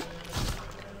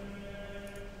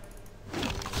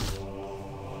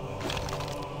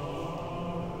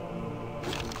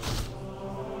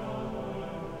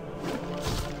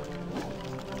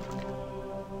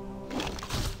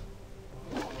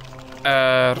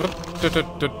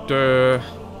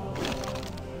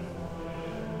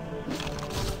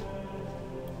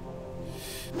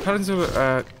 Paladins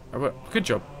are, good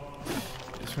job.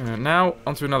 Now,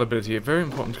 onto another ability. A very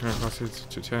important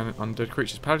to turn undead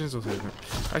creatures. Paladins also...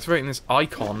 Activating this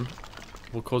icon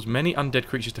will cause many undead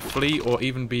creatures to flee or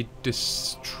even be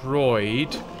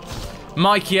destroyed.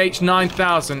 Mikey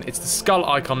H9000. It's the skull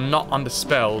icon, not under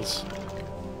spells.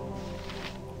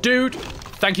 Dude,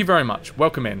 thank you very much.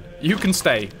 Welcome in. You can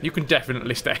stay. You can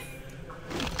definitely stay.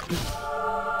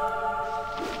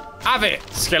 Have it,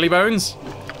 Skelly Bones.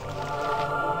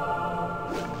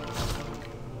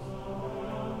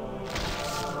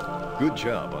 Good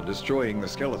job on destroying the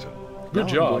skeleton. Good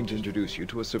Now job. I'm going to introduce you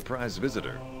to a surprise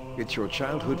visitor. It's your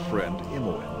childhood friend,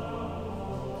 Imoen.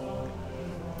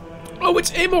 Oh, it's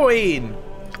Imoen!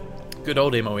 Good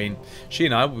old Imoen. She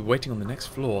and I will be waiting on the next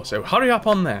floor, so hurry up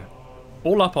on there.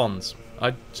 All up-ons.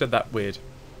 I said that weird.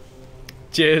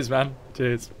 Cheers, man.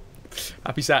 Cheers.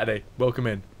 Happy Saturday. Welcome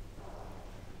in.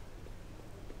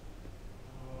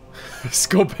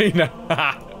 Scorpina.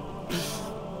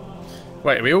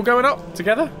 Wait, are we all going up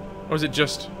together? Or is it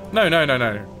just... No.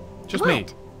 Just me.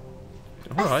 What?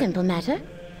 A Alright. simple matter.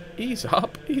 Ease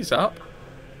up. Ease up.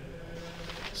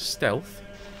 Stealth.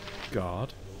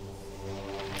 Guard.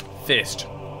 Fist.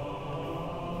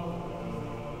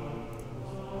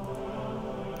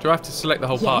 Do I have to select the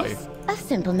whole party? Yes, a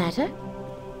simple matter.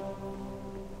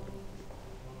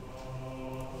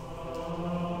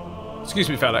 Excuse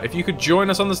me, fella. If you could join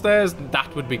us on the stairs,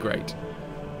 that would be great.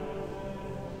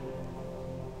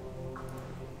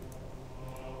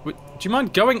 Do you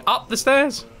mind going up the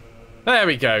stairs? There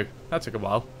we go. That took a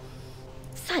while.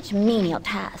 Such menial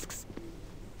tasks.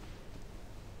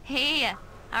 Hey,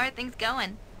 how are things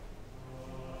going?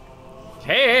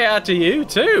 Hey, to you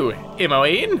too,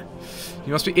 Imoen.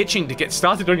 You must be itching to get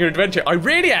started on your adventure. I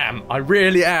really am. I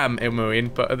really am,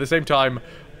 Imoen. But at the same time,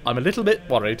 I'm a little bit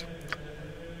worried.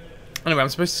 Anyway, I'm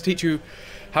supposed to teach you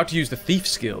how to use the thief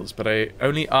skills, but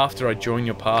only after I join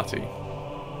your party.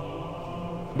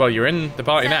 Well, you're in the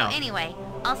party now. Anyway,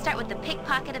 I'll start with the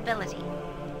pickpocket ability.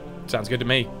 Sounds good to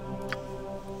me.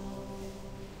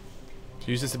 To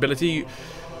use this ability,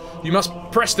 you must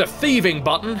press the thieving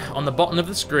button on the bottom of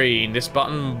the screen. This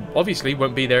button obviously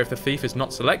won't be there if the thief is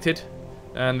not selected.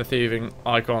 And the thieving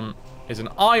icon is an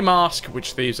eye mask,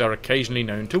 which thieves are occasionally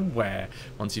known to wear.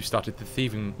 Once you've selected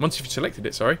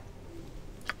it, sorry.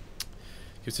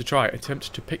 Give it a try.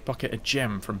 Attempt to pickpocket a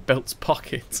gem from Belt's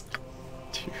pocket.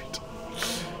 Dude.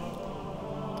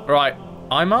 Right,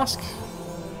 eye mask.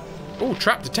 Oh,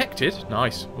 trap detected.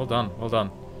 Nice. Well done. Well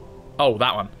done. Oh,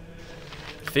 that one.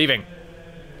 Thieving.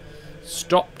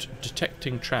 Stopped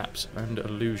detecting traps and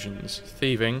illusions.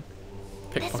 Thieving.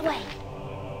 This Pickpocket. way.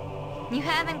 You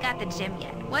haven't got the gem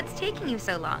yet. What's taking you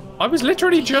so long? I was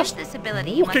literally To just use this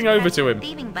ability, you walking must over press to the him.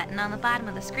 thieving button on the bottom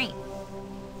of the screen.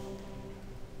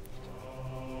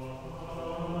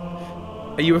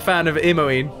 Are you a fan of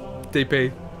Imoen,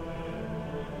 DP?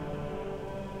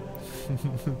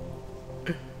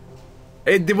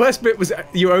 The worst bit was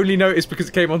you only noticed because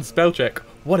it came on spell check.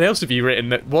 What else have you written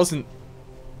that wasn't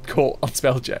caught on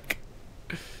spell check?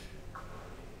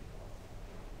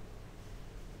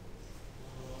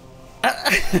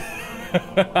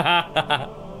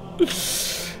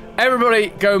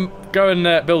 Everybody, go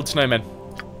and build snowmen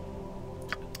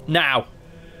now.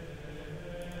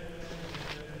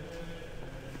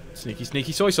 Sneaky,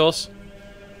 sneaky soy sauce.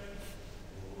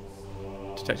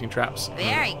 Detecting traps.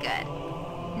 Very good.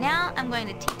 Now I'm going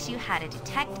to teach you how to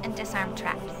detect and disarm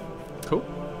traps. Cool.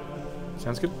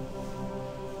 Sounds good.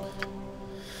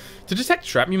 To detect a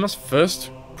trap, you must first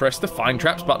press the Find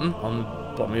Traps button on the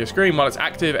bottom of your screen. While it's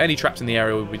active, any traps in the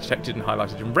area will be detected and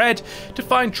highlighted in red. To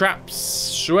find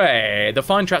traps, the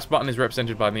Find Traps button is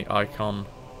represented by the icon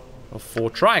of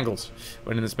 4 triangles.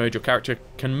 When in this mode, your character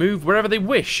can move wherever they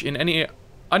wish. In any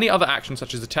other action,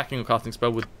 such as attacking or casting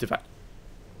spell, would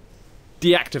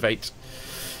deactivate.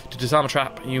 To disarm a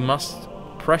trap, you must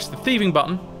press the thieving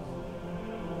button.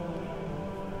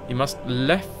 You must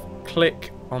left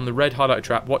click on the red highlighted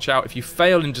trap. Watch out, if you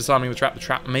fail in disarming the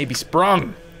trap may be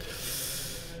sprung.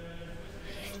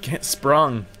 Get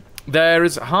sprung. There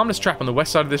is a harmless trap on the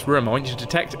west side of this room. I want you to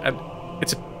detect, and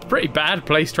it's a pretty bad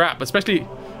placed trap, especially,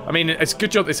 I mean, it's a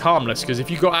good job it's harmless, because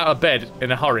if you got out of bed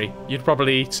in a hurry, you'd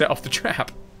probably set off the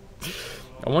trap.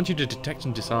 I want you to detect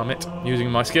and disarm it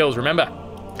using my skills, remember?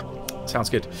 Sounds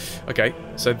good. Okay,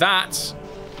 so that's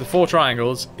the 4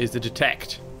 triangles is the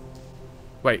detect.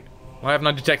 Wait, why haven't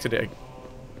I detected it?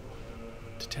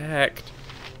 Detect.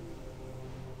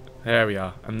 There we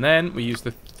are. And then we use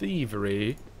the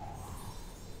thievery.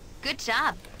 Good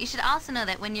job. You should also know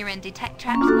that when you're in detect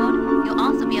traps mode, you'll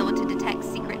also be able to detect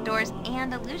secret doors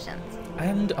and illusions.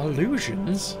 And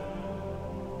illusions?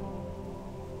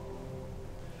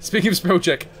 Speaking of spell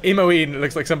check, Imoen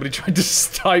looks like somebody tried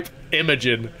to type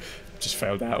Imogen. Just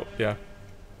failed out, yeah.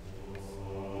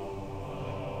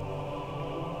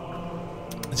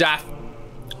 Zaff.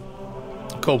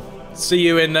 Cool. See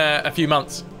you in a few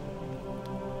months.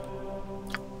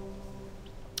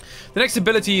 The next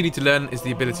ability you need to learn is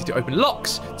the ability to open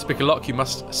locks. To pick a lock, you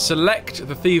must select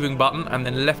the thieving button and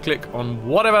then left-click on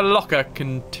whatever locker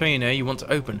container you want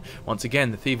to open. Once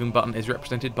again, the thieving button is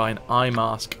represented by an eye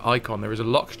mask icon. There is a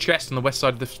locked chest on the west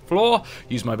side of the floor.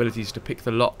 Use my abilities to pick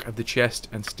the lock of the chest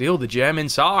and steal the gem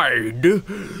inside.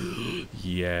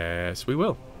 Yes, we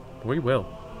will. We will.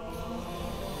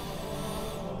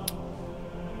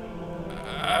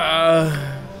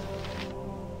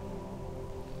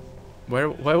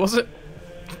 Where was it?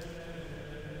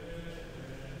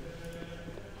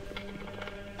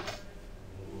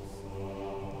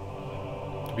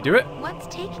 Did we do it?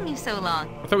 What's taking you so long?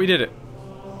 I thought we did it.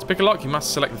 To pick a lock, you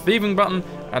must select the thieving button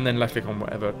and then left click on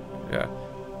whatever. Yeah.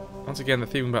 Once again, the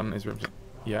thieving button is represented.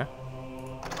 Yeah.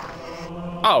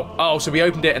 Oh, so we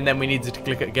opened it and then we needed to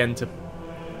click it again to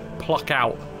pluck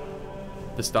out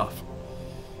the stuff.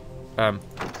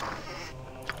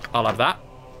 I'll have that.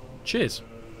 Cheers.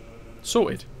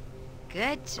 Sorted.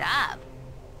 Good job.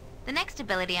 The next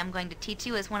ability I'm going to teach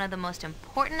you is one of the most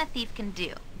important a thief can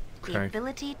do. The Okay.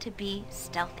 ability to be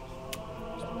stealthy.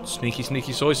 Sneaky,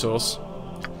 sneaky soy sauce.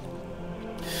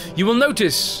 You will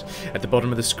notice at the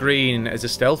bottom of the screen is a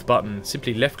stealth button.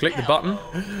 Simply left click the button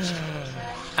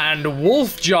and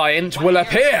Wolf Giant will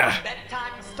appear.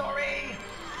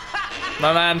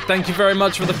 My man, thank you very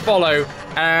much for the follow,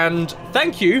 and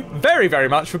thank you very, very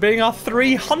much for being our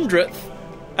 300th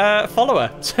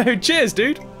follower. So cheers,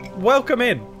 dude. Welcome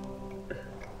in.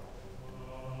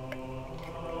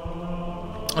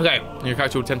 Okay, your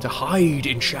character will attempt to hide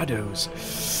in shadows.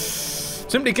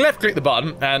 Simply left-click the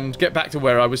button and get back to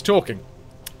where I was talking.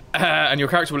 And your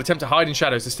character will attempt to hide in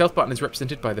shadows. The stealth button is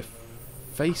represented by the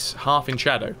face half in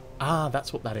shadow. Ah,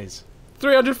 that's what that is.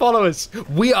 300 followers.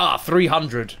 We are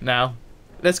 300 now.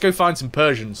 Let's go find some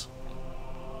Persians.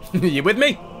 You with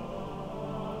me?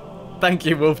 Thank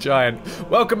you, Wolf Giant.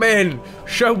 Welcome in.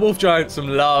 Show Wolf Giant some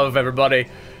love, everybody.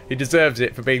 He deserves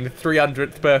it for being the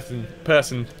 300th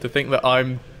person to think that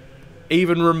I'm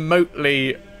even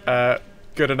remotely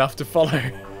good enough to follow.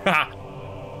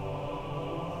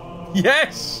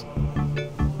 Yes!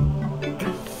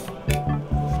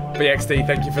 BXD,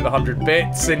 thank you for the 100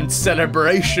 bits in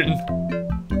celebration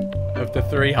of the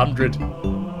 300.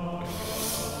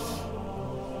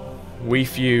 We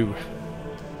few.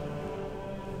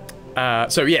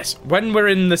 So yes, when we're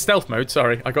in the stealth mode,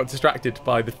 sorry, I got distracted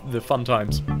by the fun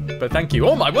times. But thank you.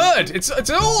 Oh my word! It's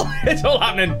all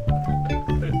happening.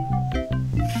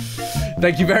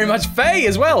 Thank you very much, Faye,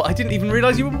 as well. I didn't even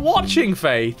realise you were watching,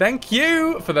 Faye. Thank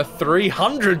you for the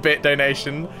 300-bit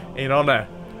donation in honour.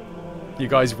 You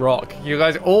guys rock. You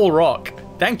guys all rock.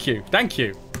 Thank you. Thank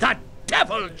you. The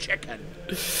devil chicken!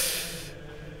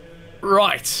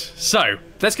 Right, so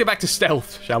let's get back to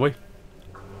stealth, shall we?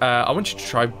 I want you to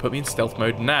try and put me in stealth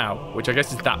mode now, which I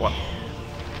guess is that one.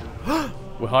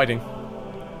 We're hiding.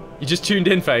 You just tuned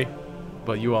in, Faye.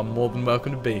 Well, you are more than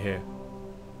welcome to be here.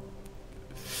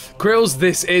 Krills,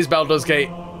 this is Baldur's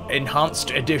Gate Enhanced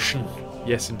Edition.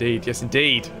 Yes, indeed. Yes,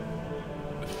 indeed.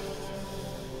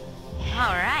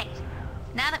 Alright.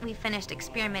 Now that we've finished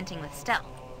experimenting with stealth,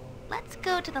 let's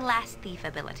go to the last thief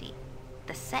ability.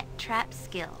 The set trap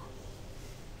skill.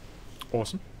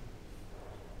 Awesome.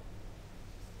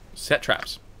 Set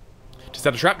traps. To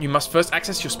set a trap, you must first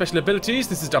access your special abilities.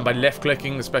 This is done by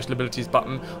left-clicking the special abilities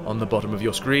button on the bottom of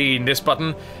your screen. This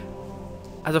button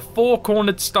has a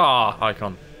four-cornered star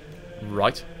icon.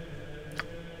 Right.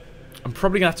 I'm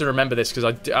probably going to have to remember this because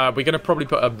we're going to probably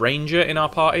put a ranger in our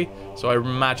party, so I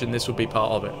imagine this will be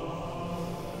part of it.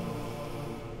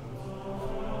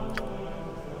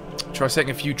 Try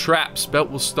setting a few traps. Belt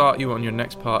will start you on your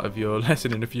next part of your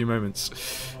lesson in a few moments.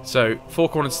 So,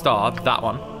 four-cornered star, that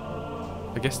one.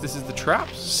 I guess this is the trap.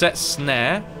 Set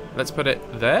snare. Let's put it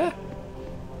there.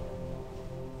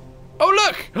 Oh,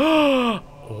 look!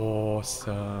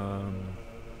 Awesome.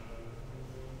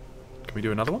 Can we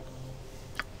do another one?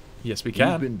 Yes, we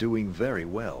can. You've been doing very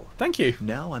well. Thank you.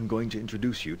 Now I'm going to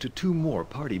introduce you to two more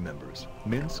party members,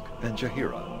 Minsk and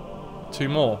Jahira. Two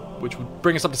more, which would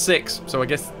bring us up to 6. So I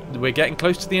guess we're getting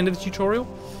close to the end of the tutorial.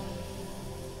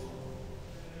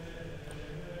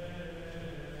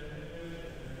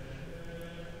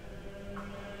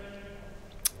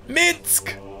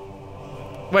 Minsk!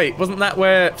 Wait, wasn't that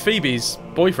where Phoebe's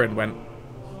boyfriend went?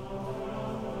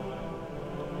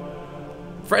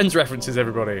 Friends references,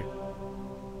 everybody.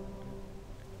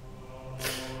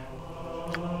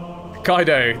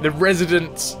 Kaido, the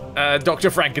resident Dr.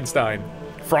 Frankenstein.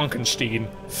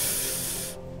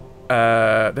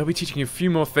 They'll be teaching you a few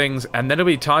more things, and then it'll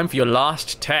be time for your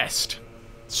last test.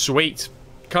 Sweet.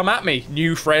 Come at me,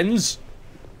 new friends.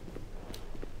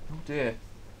 Oh dear.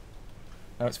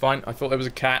 No, it's fine. I thought there was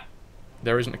a cat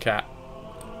There isn't a cat.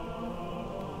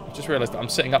 I just realised that I'm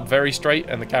sitting up very straight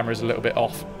and the camera's a little bit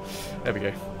off. There we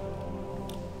go.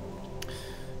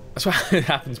 That's what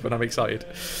happens when I'm excited.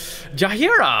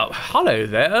 Jahira, hello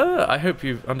there. I hope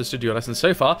you've understood your lesson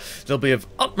so far. They'll be of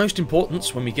utmost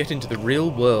importance when we get into the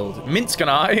real world. Minsk and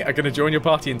I are going to join your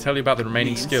party and tell you about the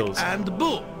remaining skills. And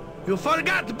Boo! You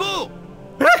forgot Boo!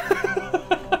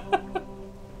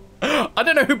 I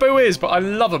don't know who Boo is, but I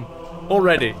love him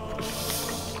already.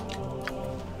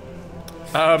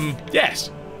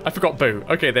 Yes, I forgot Boo.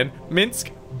 Okay then,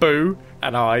 Minsk, Boo,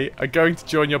 and I are going to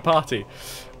join your party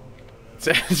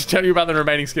to tell you about the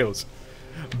remaining skills.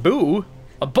 Boo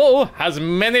has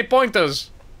many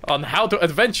pointers on how to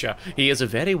adventure. He is a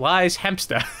very wise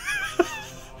hamster.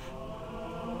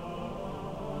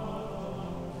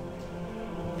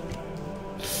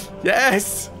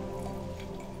 Yes!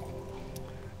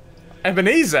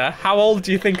 Ebenezer, how old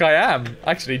do you think I am?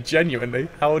 Actually, genuinely,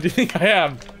 how old do you think I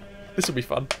am? This will be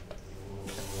fun.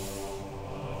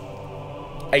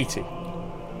 80.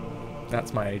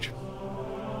 That's my age.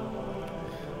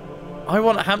 I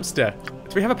want a hamster.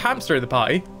 Do we have a hamster in the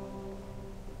party?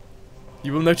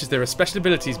 You will notice there are special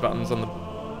abilities buttons on the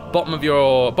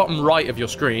bottom right of your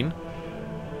screen.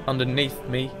 Underneath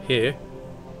me here.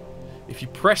 If you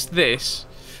press this,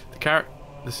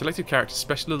 the selected character's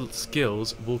special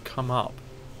skills will come up.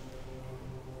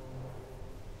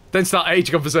 Don't start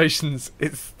age conversations.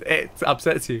 It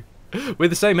upsets you. We're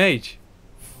the same age.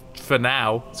 For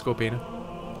now, Scorpina.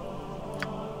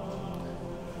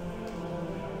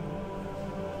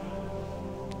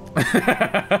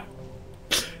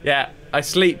 Yeah, I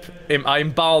sleep. I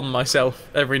embalm myself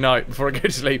every night before I go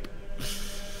to sleep.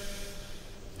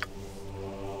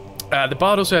 The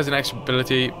Bard also has an extra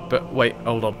ability, but wait,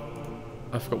 hold on.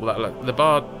 I forgot what that looked. The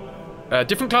Bard...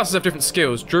 different classes have different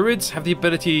skills. Druids have the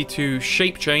ability to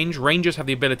shape change, Rangers have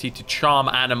the ability to charm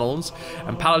animals,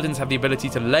 and Paladins have the ability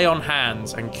to lay on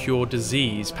hands and cure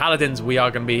disease. Paladins, we're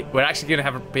actually going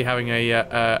to be having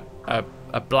a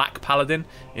black Paladin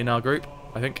in our group,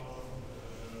 I think.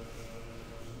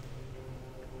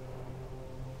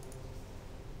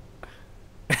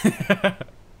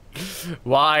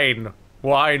 Wine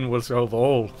will solve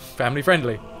all. Family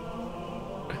friendly.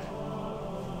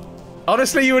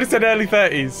 Honestly, you would have said early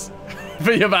 30s.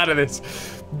 But you're mad at this.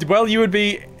 Well, you would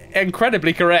be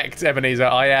incredibly correct, Ebenezer.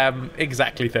 I am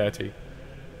exactly 30.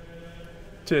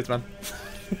 Cheers, man.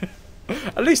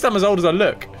 At least I'm as old as I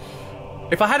look.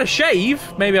 If I had a shave,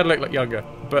 maybe I'd look like younger.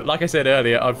 But like I said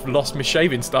earlier, I've lost my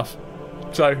shaving stuff.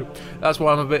 So that's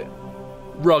why I'm a bit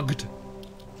rugged.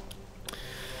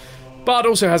 Bard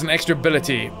also has an extra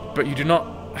ability, but you do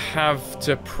not have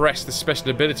to press the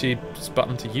special abilities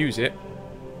button to use it.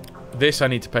 This I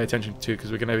need to pay attention to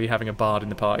because we're going to be having a Bard in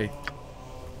the party.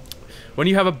 When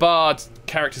you have a Bard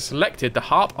character selected, the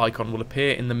harp icon will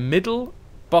appear in the middle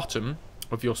bottom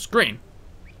of your screen.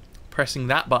 Pressing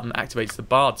that button activates the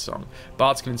Bard song.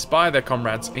 Bards can inspire their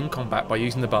comrades in combat by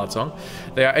using the Bard song.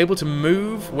 They are able to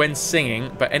move when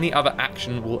singing, but any other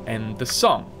action will end the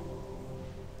song.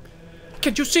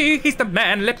 Can't you see? He's the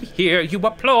man. Let me hear you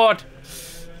applaud.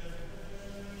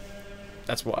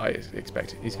 That's what I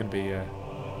expect. He's going to be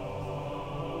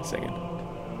singing.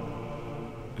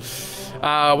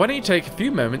 Why don't you take a few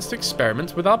moments to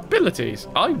experiment with our abilities?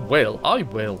 I will.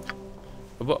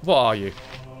 What are you?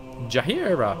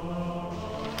 Jahira.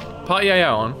 Party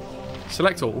AA on.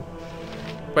 Select all.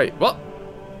 Wait, what?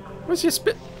 Where's your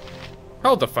spit?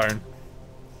 Hold the phone.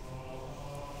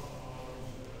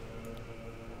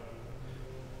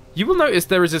 You will notice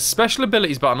there is a special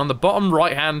abilities button on the bottom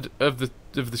right hand of the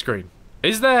screen.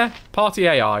 Is there? Party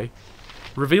AI.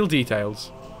 Reveal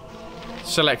details.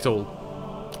 Select all.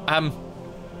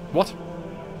 What?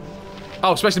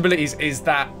 Oh, special abilities is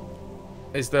the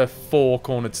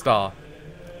 4-cornered star.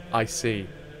 I see.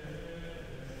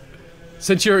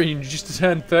 Centurion, you just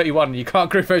turned 31 and you can't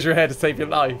grip over your hair to save your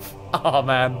life. Oh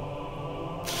man.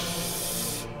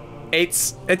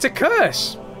 It's a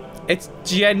curse. It's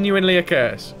genuinely a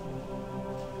curse.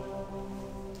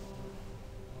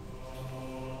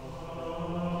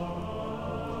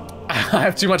 I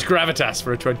have too much gravitas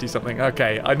for a 20-something.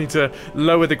 Okay, I need to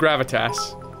lower the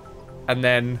gravitas. And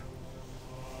then...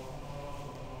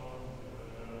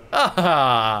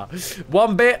 Ah!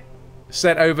 1 bit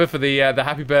sent over for the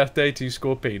happy birthday to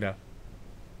Scorpina.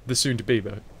 The soon-to-be,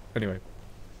 though. Anyway.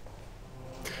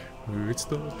 It's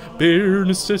the bare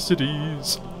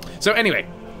necessities. So anyway.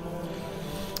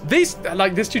 This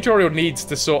tutorial needs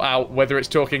to sort out whether it's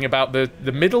talking about the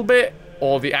middle bit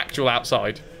or the actual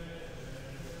outside.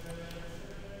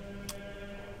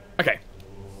 Okay,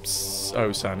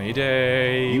 Oh, sunny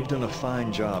day. You've done a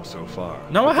fine job so far.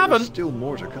 No, I but there's haven't. still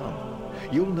more to come.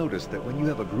 You'll notice that when you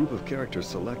have a group of characters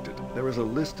selected, there is a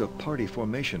list of party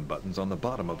formation buttons on the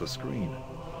bottom of the screen.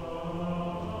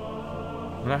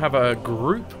 When I have a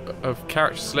group of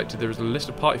characters selected, there is a list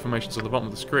of party formations on the bottom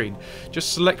of the screen.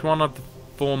 Just select one of the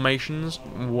formations.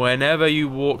 Whenever you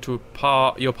walk to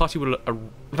a your party will...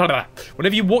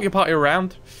 whenever you walk your party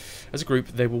around as a group,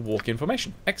 they will walk in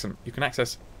formation. Excellent. You can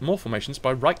access more formations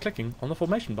by right-clicking on the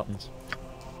formation buttons.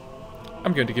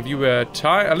 I'm going to give you a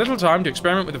little time to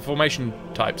experiment with the formation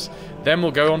types. Then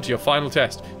we'll go on to your final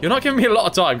test. You're not giving me a lot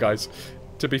of time, guys.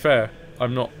 To be fair,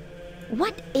 I'm not.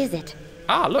 What is it?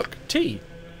 Ah, look, T.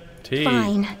 T.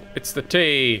 Fine. It's the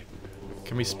T.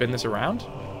 Can we spin this around?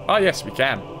 Ah, yes, we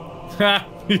can.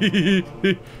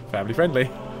 Family friendly.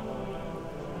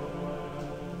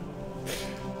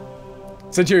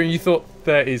 Centurion, you thought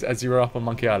 30s as you were up on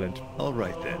Monkey Island. All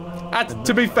right then.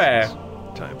 To be fair.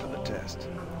 Time for the test.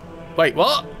 Wait,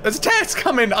 what? There's a test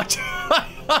coming!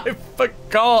 I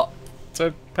forgot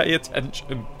to pay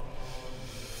attention.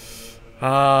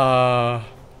 Right.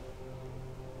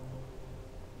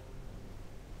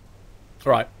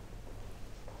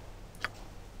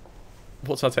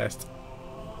 What's our test?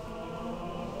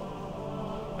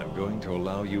 I'm going to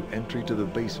allow you entry to the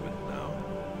basement now.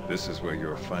 This is where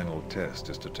your final test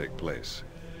is to take place.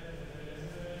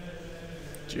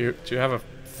 Do you have a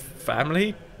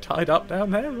family tied up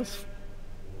down there?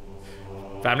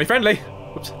 Family friendly.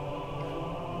 Whoops.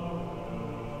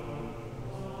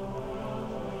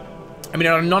 I mean,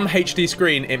 on a non-HD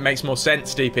screen, it makes more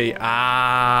sense, DP.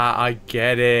 Ah, I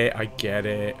get it. I get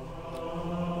it.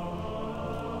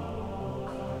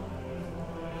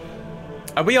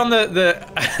 Are we on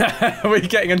the are we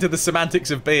getting into the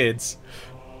semantics of beards?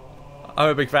 I'm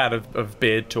a big fan of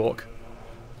beard talk.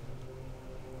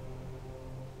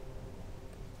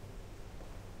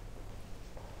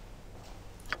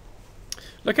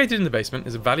 Located in the basement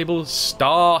is a valuable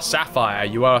star sapphire.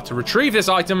 You are to retrieve this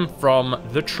item from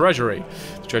the treasury.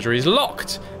 The treasury is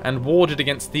locked and warded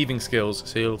against thieving skills,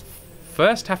 so you'll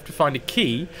first have to find a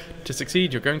key. To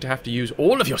succeed, you're going to have to use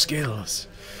all of your skills.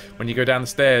 When you go down the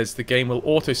stairs, the game will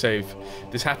autosave.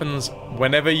 This happens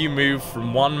whenever you move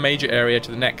from one major area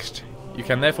to the next. You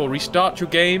can therefore restart your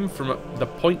game from the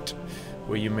point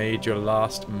where you made your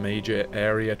last major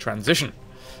area transition.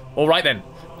 Alright then.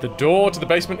 The door to the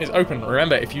basement is open.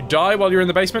 Remember, if you die while you're in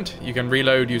the basement, you can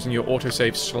reload using your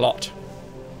autosave slot.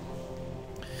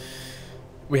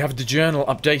 We have the journal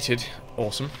updated.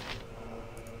 Awesome.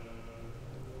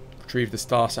 Retrieve the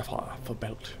star sapphire for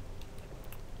belt.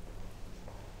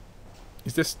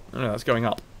 Is this... Oh, no, that's going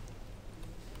up.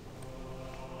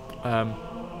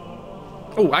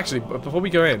 Oh, actually, before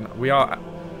we go in, we are...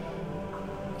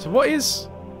 So what is...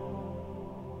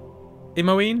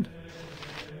 Imoene?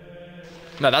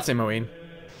 No, that's Imoene.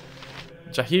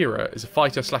 Jahira is a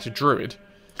fighter / a druid.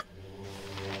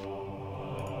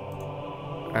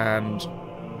 And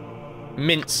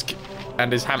Minsk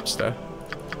and his hamster.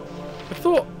 I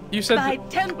thought you said My Life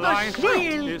temper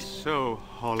shield! is so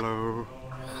hollow.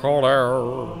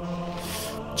 Hollow.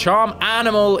 Charm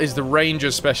Animal is the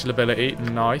ranger's special ability.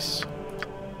 Nice.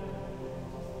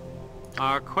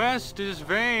 Our quest is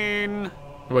vain.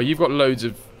 Well, you've got loads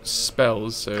of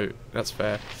spells, so that's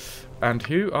fair. And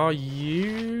who are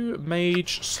you?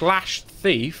 Mage /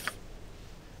 thief.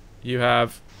 You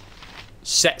have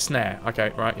set snare.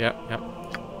 Okay, right, yep.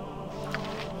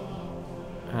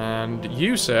 And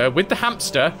you, sir, with the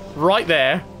hamster, right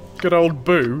there. Good old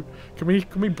Boo. Can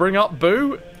we bring up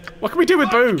Boo? What can we do with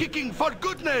Boo? Kicking for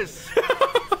goodness!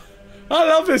 I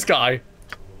love this guy.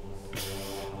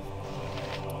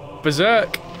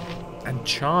 Berserk and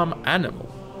Charm Animal.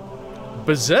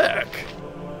 Berserk.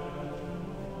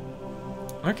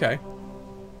 Okay.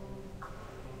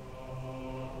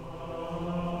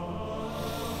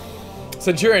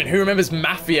 Centurion, who remembers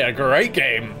Mafia? Great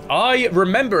game. I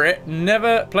remember it,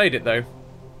 never played it though.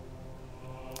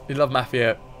 You love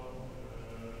Mafia.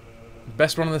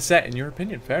 Best one on the set, in your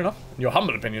opinion. Fair enough. In your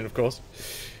humble opinion, of course.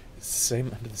 It's the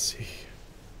same under the sea.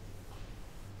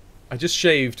 I just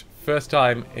shaved, first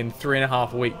time in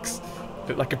 3.5 weeks.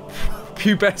 Looked like a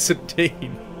pubescent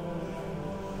teen.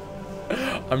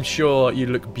 I'm sure you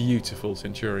look beautiful,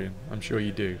 Centurion. I'm sure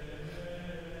you do.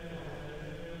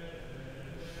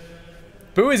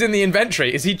 Boo is in the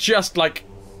inventory. Is he just like...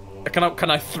 Can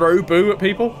I throw Boo at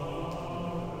people?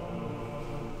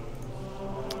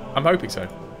 I'm hoping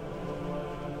so.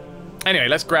 Anyway,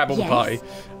 let's grab all the party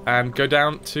and go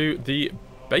down to the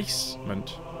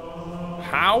basement.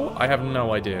 How? I have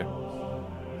no idea.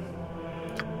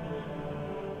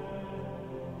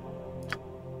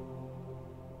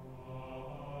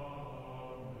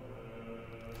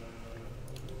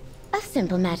 A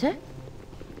simple matter.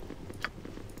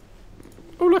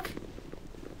 Oh, look.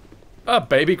 A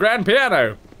baby grand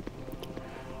piano.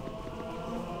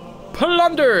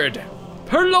 Plundered.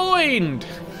 Purloined.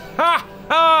 Ha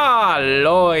ha!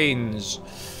 Loins.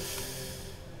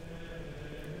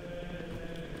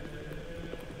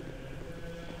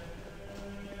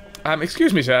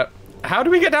 Excuse me, sir. How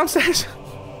do we get downstairs?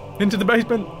 Into the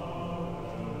basement?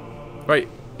 Wait,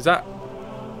 is that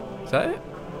it?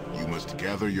 You must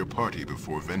gather your party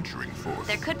before venturing forth.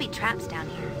 There could be traps down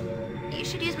here. You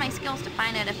should use my skills to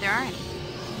find out if there are any.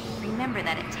 Remember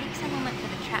that it takes a moment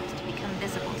for the traps to become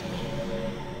visible to me.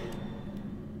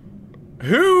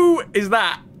 Who is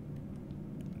that?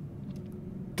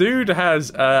 Dude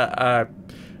has a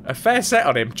fair set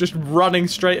on him, just running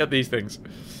straight at these things.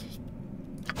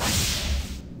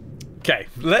 Okay,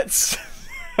 let's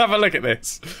have a look at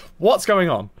this. What's going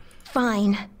on?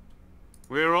 Fine.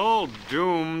 We're all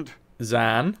doomed.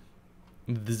 Zan,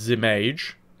 the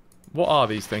mage. What are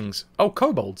these things? Oh,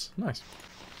 kobolds. Nice.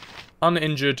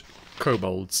 Uninjured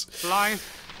kobolds.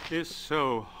 Life is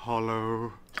so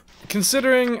hollow.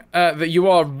 Considering that you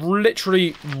are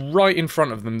literally right in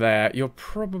front of them there, you're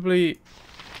probably...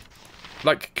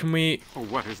 Like, can we...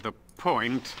 What is the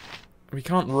point? We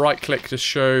can't right-click to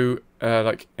show,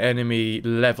 like, enemy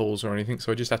levels or anything,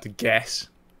 so I just have to guess.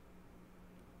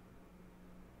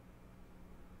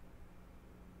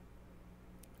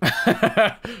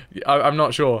 I'm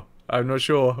not sure. I'm not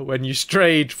sure when you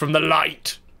strayed from the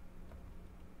light.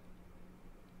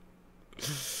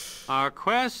 Our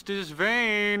quest is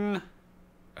vain.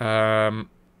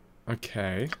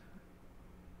 Okay.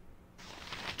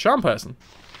 Charm person.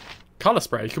 Colour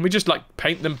spray. Can we just, like,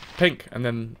 paint them pink and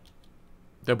then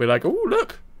they'll be like, oh,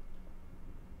 look.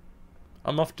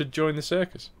 I'm off to join the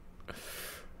circus.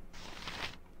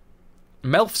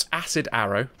 Melf's acid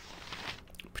arrow.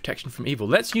 Protection from evil.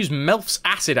 Let's use Melf's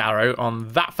acid arrow on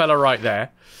that fella right there.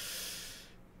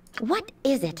 What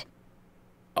is it?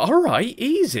 Alright,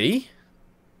 easy.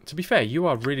 To be fair, you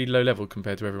are really low level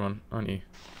compared to everyone, aren't you?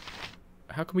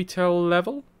 How can we tell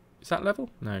level? Is that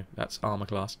level? No, that's armor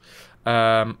class.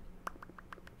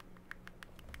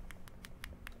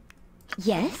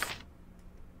 Yes?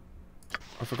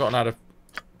 I've forgotten how to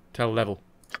tell level.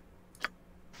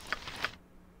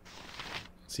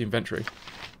 It's the inventory.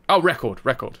 Oh, record.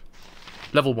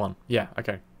 Level 1. Yeah,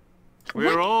 okay.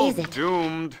 We're What all is it?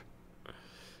 doomed.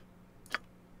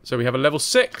 So we have a level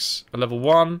 6, a level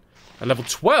 1, a level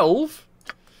 12,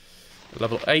 a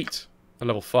level 8, a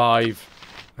level 5,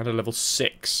 and a level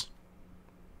 6.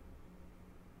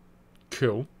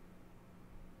 Cool.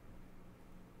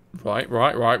 Right. We're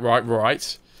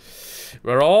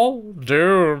all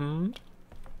doomed.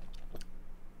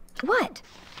 What?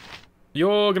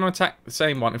 You're going to attack the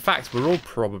same one. In fact, we're all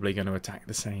probably going to attack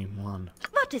the same one.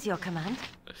 What is your command?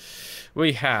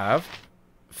 We have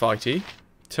Fighty.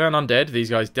 Turn undead. These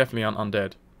guys definitely aren't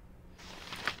undead.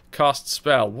 Cast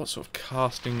spell. What sort of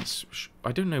casting?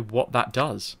 I don't know what that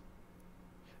does.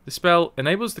 The spell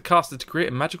enables the caster to create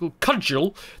a magical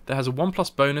cudgel that has a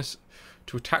 1+ bonus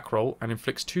to attack roll and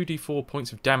inflicts 2d4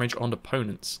 points of damage on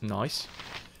opponents. Nice.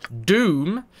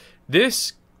 Doom.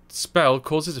 This spell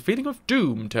causes a feeling of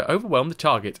doom to overwhelm the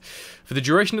target. For the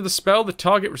duration of the spell, the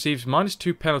target receives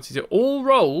 -2 penalty to all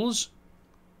rolls.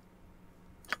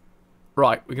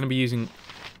 Right, we're going to be using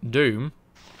Doom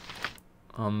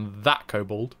on that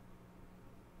kobold.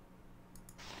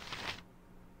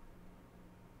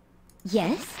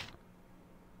 Yes?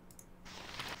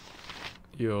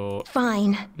 You're...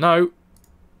 Fine. No.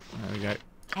 There we go.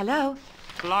 Hello?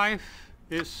 Life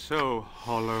is so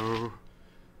hollow.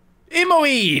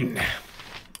 Imoene!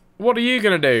 What are you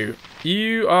going to do?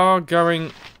 You are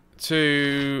going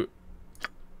to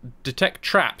detect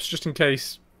traps, just in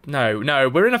case... No,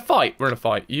 we're in a fight.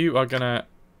 You are going to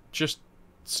just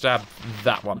stab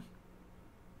that one.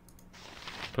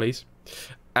 Please.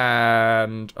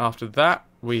 And after that,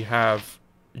 we have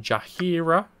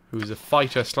Jahira, who is a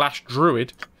fighter /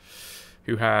 druid,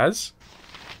 who has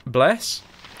Bless,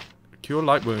 Cure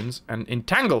Light Wounds, and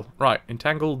Entangle. Right,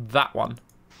 Entangle that one.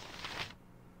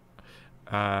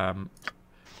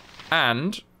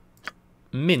 And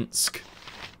Minsk.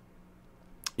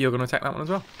 You're going to attack that one as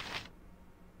well.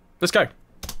 Let's go.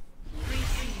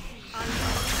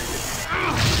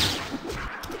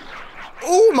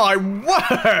 Oh my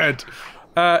word!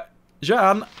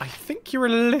 Jan, I think you're a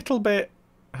little bit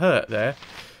hurt there.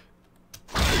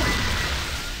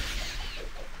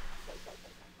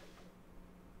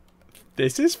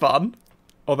 This is fun.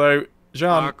 Although,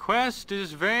 Jan... Our quest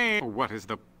is vain. What is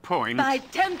the point? My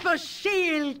temper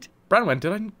shield! Branwen,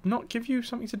 did I not give you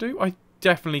something to do? I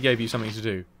definitely gave you something to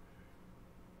do.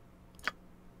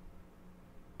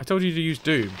 I told you to use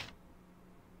Doom.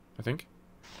 I think.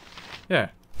 Yeah.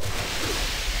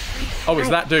 Oh, is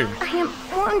that Doom? I am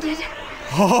wounded.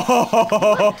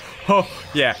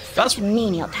 Yeah, that's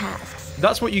Menial tasks.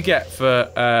 that's what you get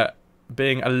for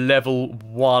being a level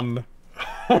 1.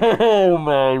 Oh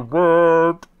my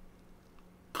word.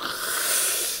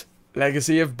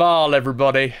 Legacy of Baal,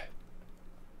 everybody.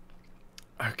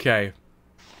 Okay.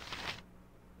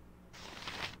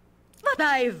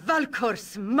 Thy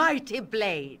Valkor's mighty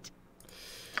blade.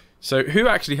 So, who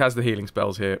actually has the healing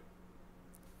spells here?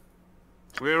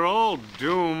 We're all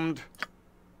doomed.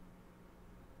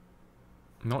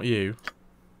 Not you.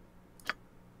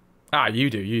 Ah, you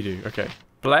do. Okay.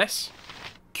 Bless.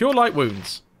 Cure light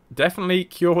wounds. Definitely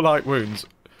cure light wounds.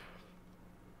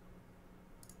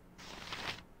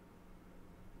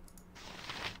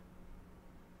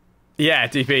 Yeah,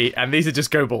 DP. And these are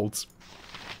just kobolds.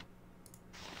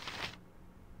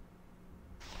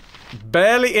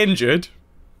 Barely injured.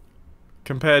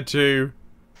 Compared to...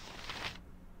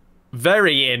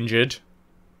 very injured.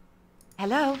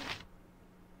 Hello?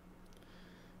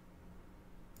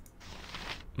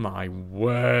 My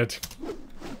word.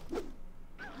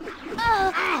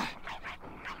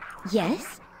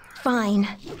 Yes? Fine.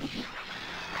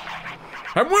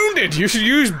 I'm wounded! You should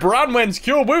use Branwen's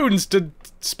cure wounds to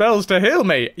spells to heal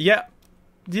me. Yeah,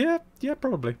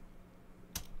 probably.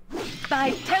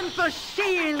 Thy temper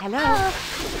shield. Hello?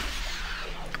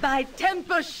 Thy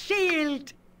temper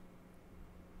shield.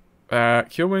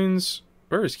 Cure wounds.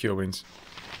 Where is cure wounds?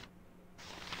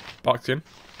 Barkskin.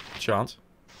 Chant.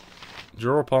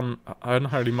 Draw upon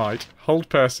unholy might. Hold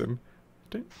person.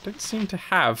 Don't seem to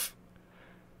have.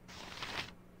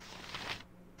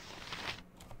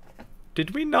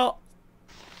 Did we not?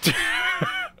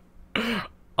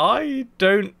 I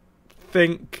don't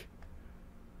think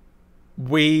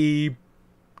we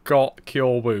got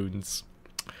cure wounds.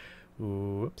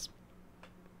 Whoops.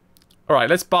 Alright,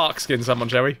 let's barkskin someone,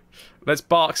 shall we? Let's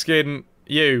barkskin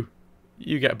you.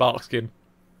 You get barkskin.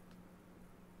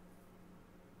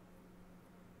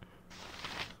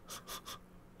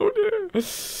 Oh dear.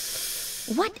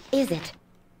 What is it?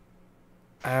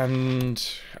 And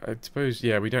I suppose,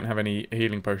 yeah, we don't have any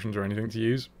healing potions or anything to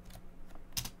use.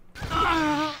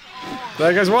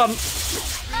 There goes one.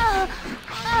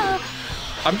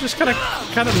 I'm just gonna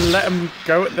kind of let them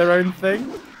go at their own thing.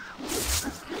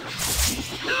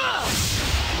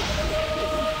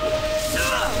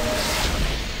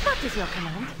 What is your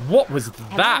command? What was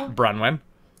that, Branwen?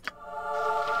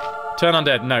 Turn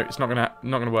undead. No, it's not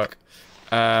gonna work.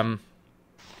 Oh,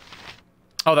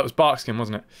 that was Barkskin,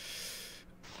 wasn't it?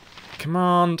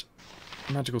 Command.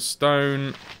 Magical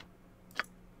stone.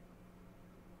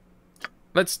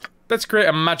 Let's create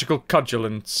a magical cudgel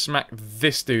and smack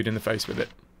this dude in the face with it.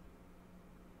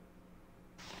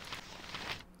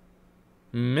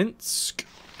 Minsk.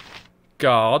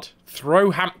 Guard.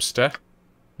 Throw hamster.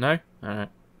 No? Alright.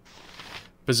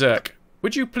 Berserk.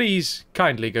 Would you please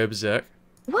kindly go berserk?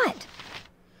 What?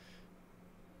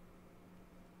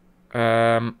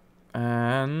 And...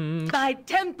 Thy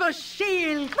temper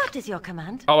shield. What is your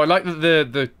command? Oh, I like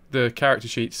that the character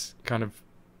sheets kind of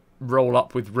roll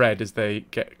up with red as they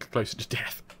get closer to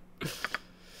death.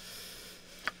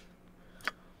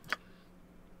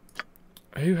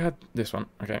 Who had this one?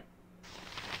 Okay.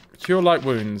 Cure light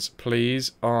wounds,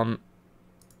 please, on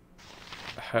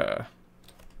her.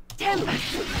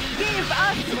 Tempest, give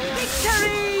us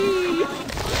victory!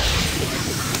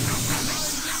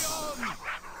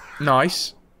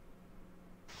 Nice.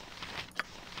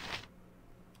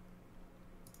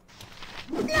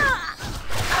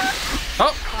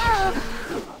 Oh!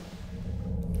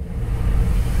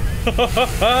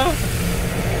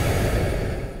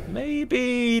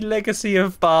 Maybe Legacy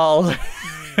of Baal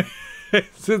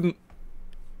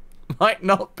might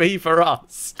not be for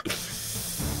us.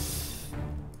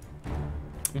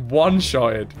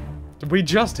 One-shotted. We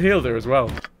just healed her as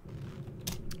well.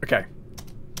 Okay.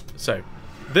 So,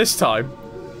 this time...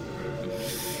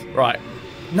 Right.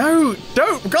 No,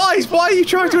 don't! Guys, why are you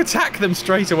trying to attack them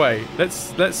straight away?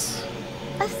 Let's A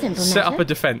simple set up matter. a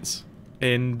defense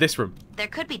in this room. There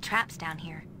could be traps down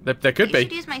here. There could I should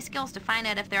be. use my skills to find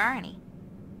out if there are any.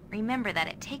 Remember that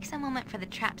it takes a moment for the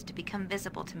traps to become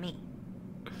visible to me.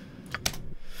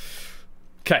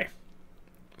 Okay.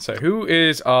 So who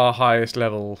is our highest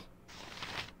level?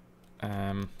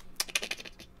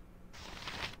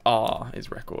 R is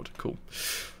record. Cool.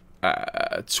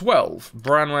 12.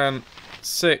 Branwen.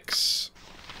 6.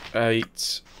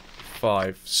 8.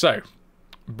 5. So,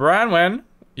 Branwen,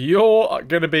 you're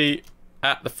going to be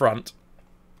at the front.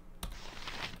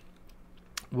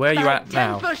 Where are you at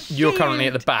now? You're currently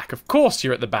at the back. Of course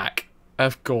you're at the back.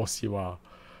 Of course you are.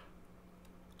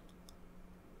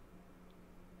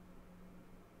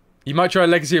 You might try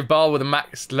Legacy of Baal with a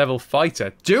max level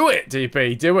fighter. Do it,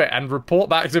 DP. Do it and report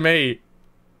back to me.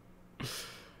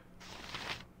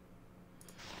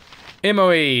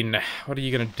 Imoene, what are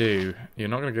you going to do? You're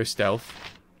not going to go stealth.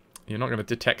 You're not going to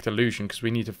detect illusion because we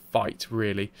need to fight,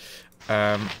 really.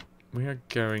 We are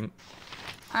going...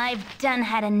 I've done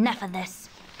had enough of this.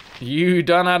 You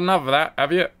done had enough of that,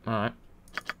 have you? Alright.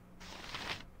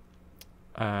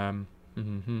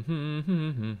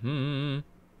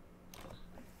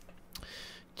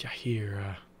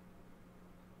 Jaheira.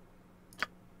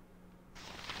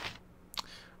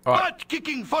 Alright. Butt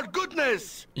kicking for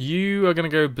goodness! You are going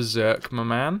to go berserk, my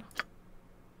man.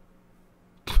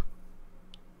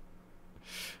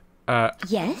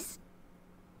 Yes?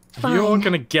 You're Fine.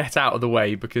 going to get out of the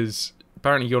way because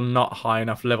apparently you're not high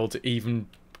enough level to even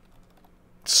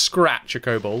scratch a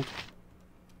kobold.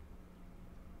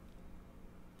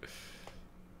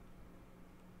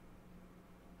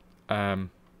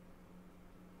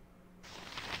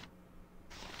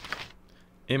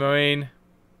 Imoene.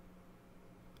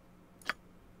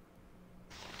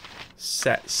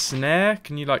 Set snare.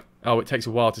 Can you like... Oh, it takes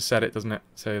a while to set it, doesn't it?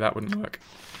 So that wouldn't work.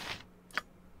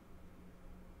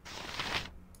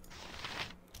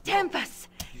 Tempest,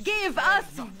 give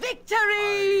us I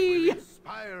victory! will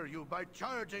inspire you by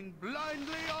charging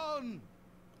blindly on!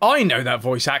 I know that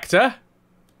voice actor.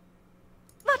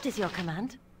 What is your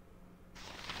command?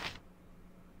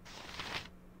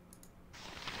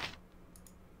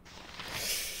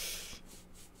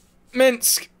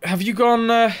 Minsk, have you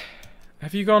gone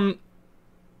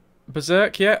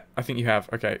berserk yet? I think you have.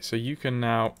 Okay, so you can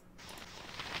now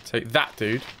take that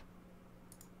dude.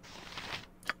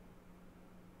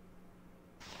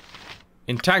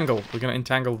 Entangle. We're going to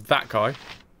entangle that guy.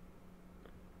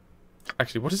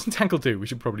 Actually, what does entangle do? We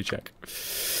should probably check.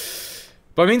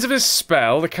 By means of his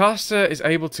spell, the caster is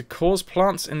able to cause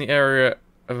plants in the area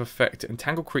of effect to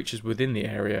entangle creatures within the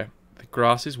area. The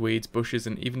grasses, weeds, bushes,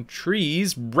 and even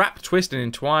trees wrap, twist, and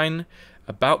entwine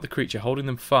about the creature, holding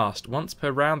them fast. Once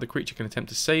per round, the creature can attempt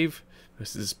to save.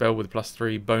 This is a spell with a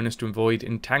 +3 bonus to avoid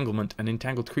entanglement. An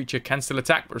entangled creature can still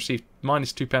attack, but receive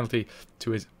 -2 penalty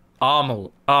to his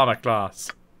armor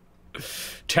class.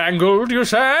 Tangled, you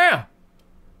say?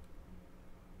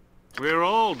 We're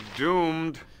all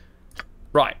doomed.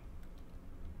 Right.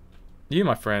 You,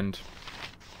 my friend.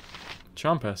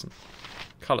 Charm person.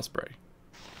 Colour spray.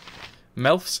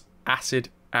 Melf's acid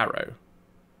arrow.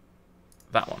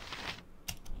 That one.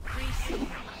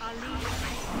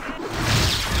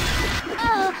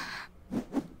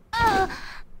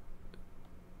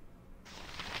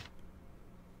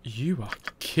 You are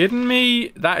kidding me?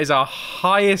 That is our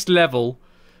highest level.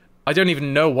 I don't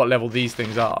even know what level these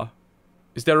things are.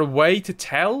 Is there a way to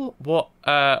tell what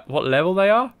level they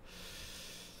are?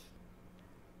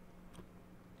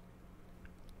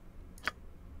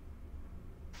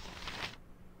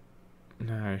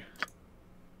 No.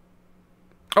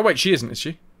 Oh wait, she isn't, is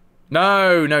she?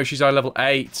 No, no, she's our level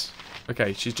 8.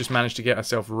 Okay, she's just managed to get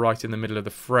herself right in the middle of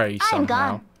the fray somehow. I'm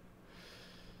gone.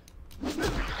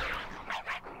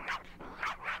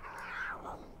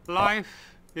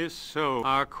 Life is so.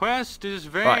 Our quest is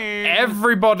vain. Right,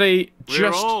 everybody We're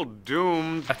just all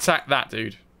doomed. attack that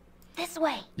dude. This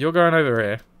way. You're going over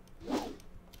here.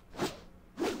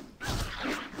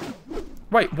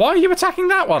 Wait, why are you attacking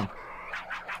that one?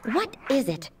 What is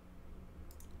it?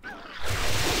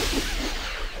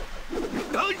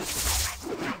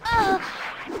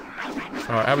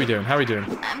 Alright, how we doing? How we doing?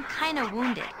 I'm kind of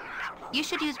wounded. You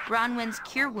should use Bronwyn's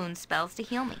Cure Wounds spells to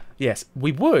heal me. Yes,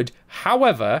 we would.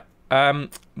 However,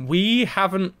 we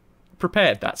haven't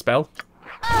prepared that spell.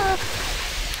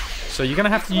 So you're going to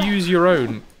have to use your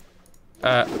own.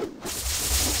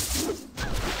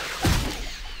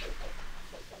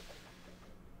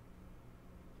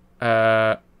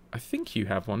 I think you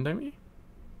have one, don't you?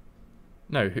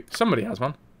 No, somebody has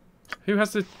one. Who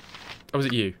has the... Oh, was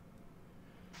it you?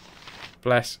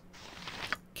 Bless.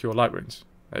 Cure light wounds.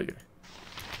 There you go.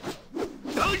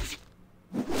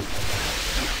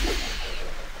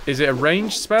 Is it a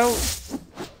ranged spell?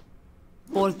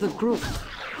 For the group.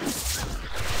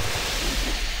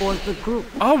 For the group.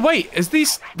 Oh wait, is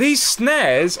these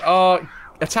snares are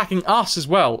attacking us as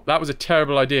well? That was a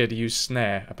terrible idea to use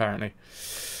snare, apparently.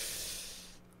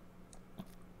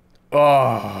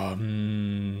 Oh,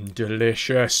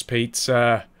 delicious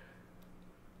pizza.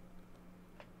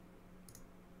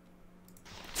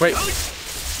 Wait.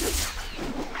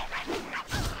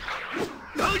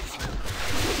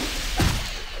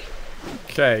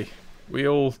 Okay, we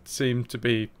all seem to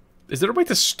be... Is there a way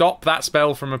to stop that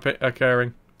spell from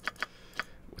occurring?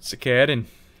 Stick your head in.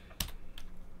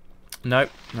 No,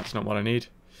 that's not what I need.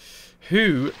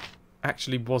 Who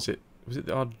actually was it? Was it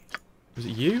the odd? Was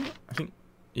it you? I think.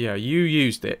 Yeah, you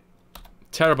used it.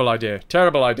 Terrible idea.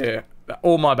 Terrible idea.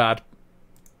 All my bad.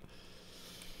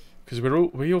 Because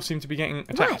we all seem to be getting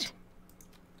attacked.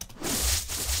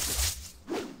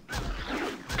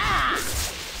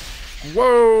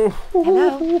 Whoa!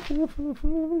 Hello?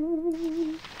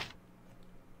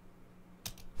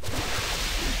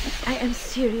 I am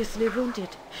seriously wounded.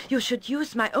 You should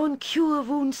use my own cure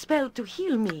wound spell to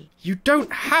heal me. You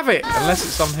don't have it unless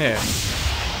it's on here.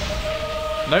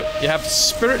 Nope, you have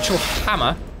spiritual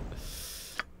hammer.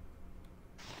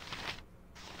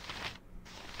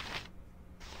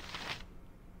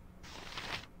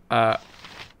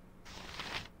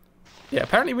 Yeah,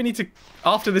 apparently we need to,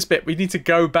 after this bit, we need to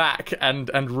go back and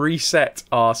reset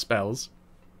our spells.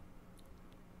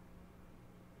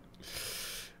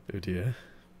 Oh dear.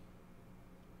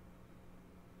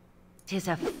 'Tis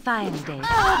a fine day.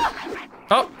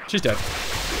 Oh, she's dead.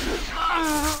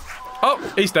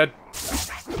 Oh, he's dead.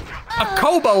 A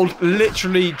kobold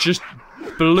literally just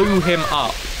blew him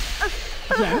up.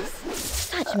 Yes,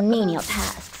 such menial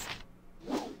tasks.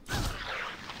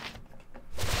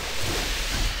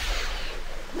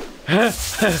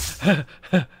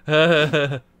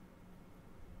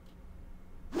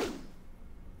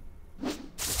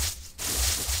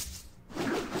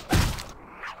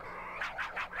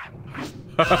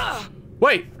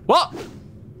 Wait, what?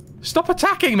 Stop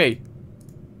attacking me!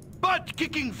 Butt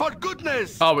kicking for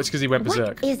goodness! Oh, it's because he went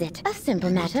berserk. What is it? A simple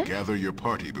matter? Gather your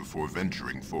party before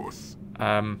venturing forth.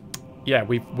 Yeah,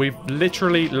 we've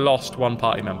literally lost one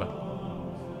party member.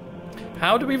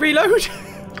 How do we reload?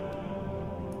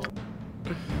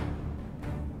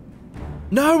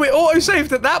 No, it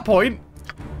auto-saved at that point.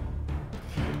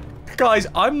 Guys,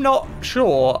 I'm not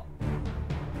sure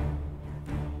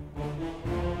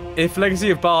if Legacy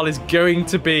of Baal is going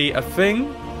to be a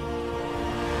thing.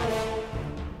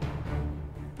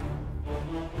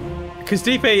 Because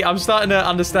DP, I'm starting to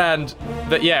understand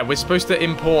that, yeah, we're supposed to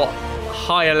import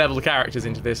higher level characters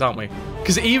into this, aren't we?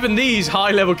 Because even these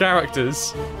higher level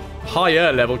characters,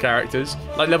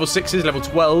 like level 6s, level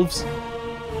 12s,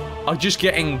 are just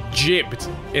getting jibbed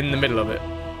in the middle of it.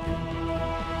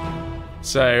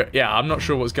 So, yeah, I'm not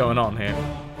sure what's going on here.